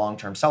you want a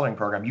long-term cellaring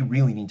program, you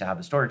really need to have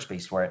the storage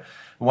space for it.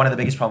 One of the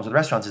biggest problems with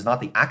restaurants is not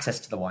the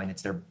access to the wine.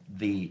 It's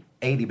the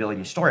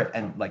ability to store it,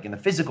 and like in the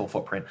physical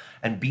footprint,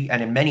 and B,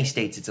 and in many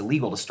states it's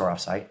illegal to store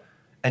offsite,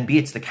 and B,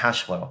 it's the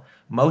cash flow.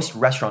 Most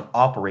restaurant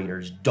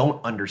operators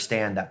don't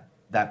understand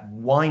that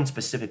wine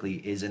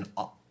specifically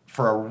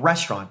for a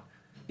restaurant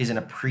is an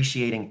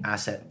appreciating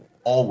asset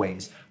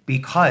always,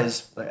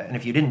 because, and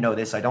if you didn't know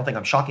this, I don't think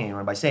I'm shocking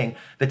anyone by saying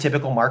the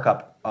typical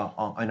markup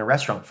in a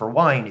restaurant for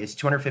wine is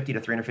 250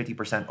 to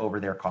 350% over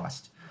their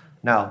cost.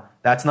 Now,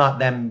 that's not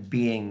them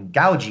being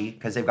gougy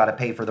because they've got to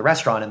pay for the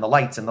restaurant and the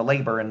lights and the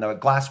labor and the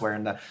glassware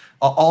and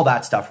all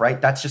that stuff, right?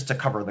 That's just to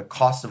cover the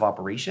cost of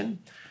operation.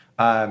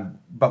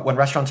 But when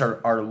restaurants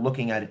are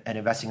looking at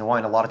investing in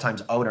wine, a lot of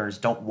times owners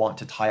don't want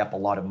to tie up a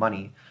lot of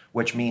money,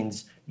 which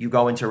means you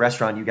go into a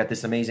restaurant, you get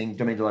this amazing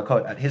Domaine de la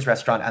Côte at his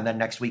restaurant, and then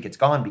next week it's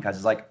gone because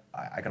it's like,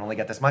 I can only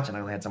get this much and I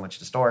only had so much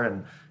to store,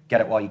 and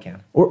get it while you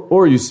can.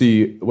 Or you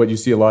see what you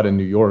see a lot in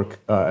New York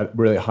at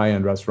really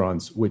high-end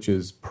restaurants, which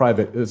is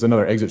private. It's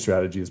another exit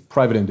strategy, is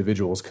private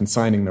individuals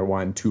consigning their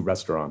wine to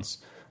restaurants.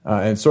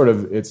 And sort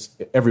of it's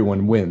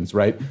everyone wins,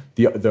 right?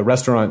 The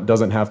restaurant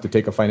doesn't have to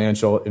take a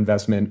financial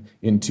investment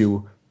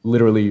into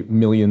literally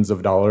millions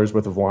of dollars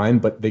worth of wine,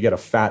 but they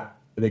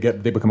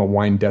become a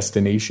wine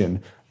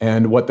destination.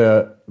 And what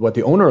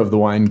the owner of the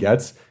wine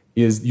gets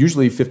is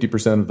usually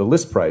 50% of the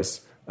list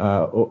price,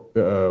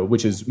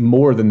 which is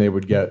more than they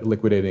would get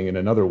liquidating in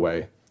another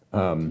way.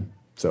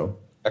 So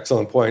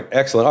excellent point.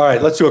 Excellent. All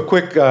right, let's do a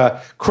quick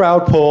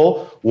crowd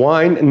poll.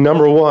 Wine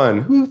number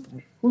one.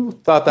 Who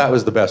thought that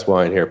was the best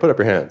wine here? Put up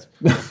your hands.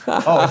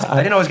 I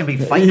didn't know it was going to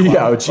be Fight Club.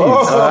 Yeah, geez.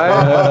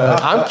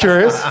 I'm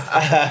curious.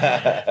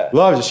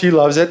 Loves it. She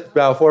loves it.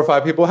 About 4 or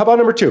 5 people. How about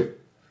number 2?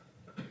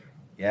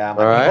 Yeah.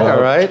 All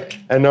right.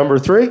 And number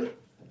 3?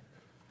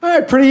 All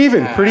right, pretty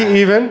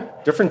even.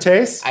 Different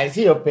tastes. I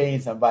see you're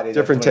paying somebody.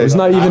 Different It was tastes.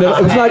 not even.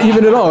 It was not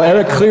even at all.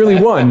 Erik clearly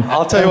won.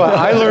 I'll tell you what,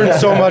 I learned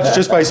so much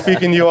just by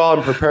speaking to you all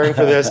and preparing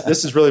for this.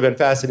 This has really been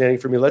fascinating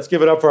for me. Let's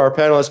give it up for our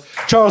panelists,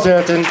 Charles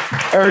Antin,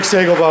 Erik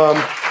Segelbaum,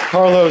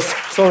 Carlos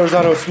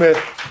Solorzano-Smith.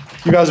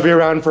 You guys will be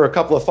around for a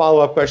couple of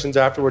follow-up questions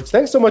afterwards.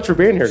 Thanks so much for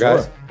being here,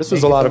 guys. This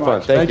was a lot of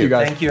fun. Thank you.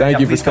 Guys. Thank you. Thank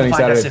you for Please come spending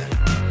find us Saturday.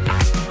 if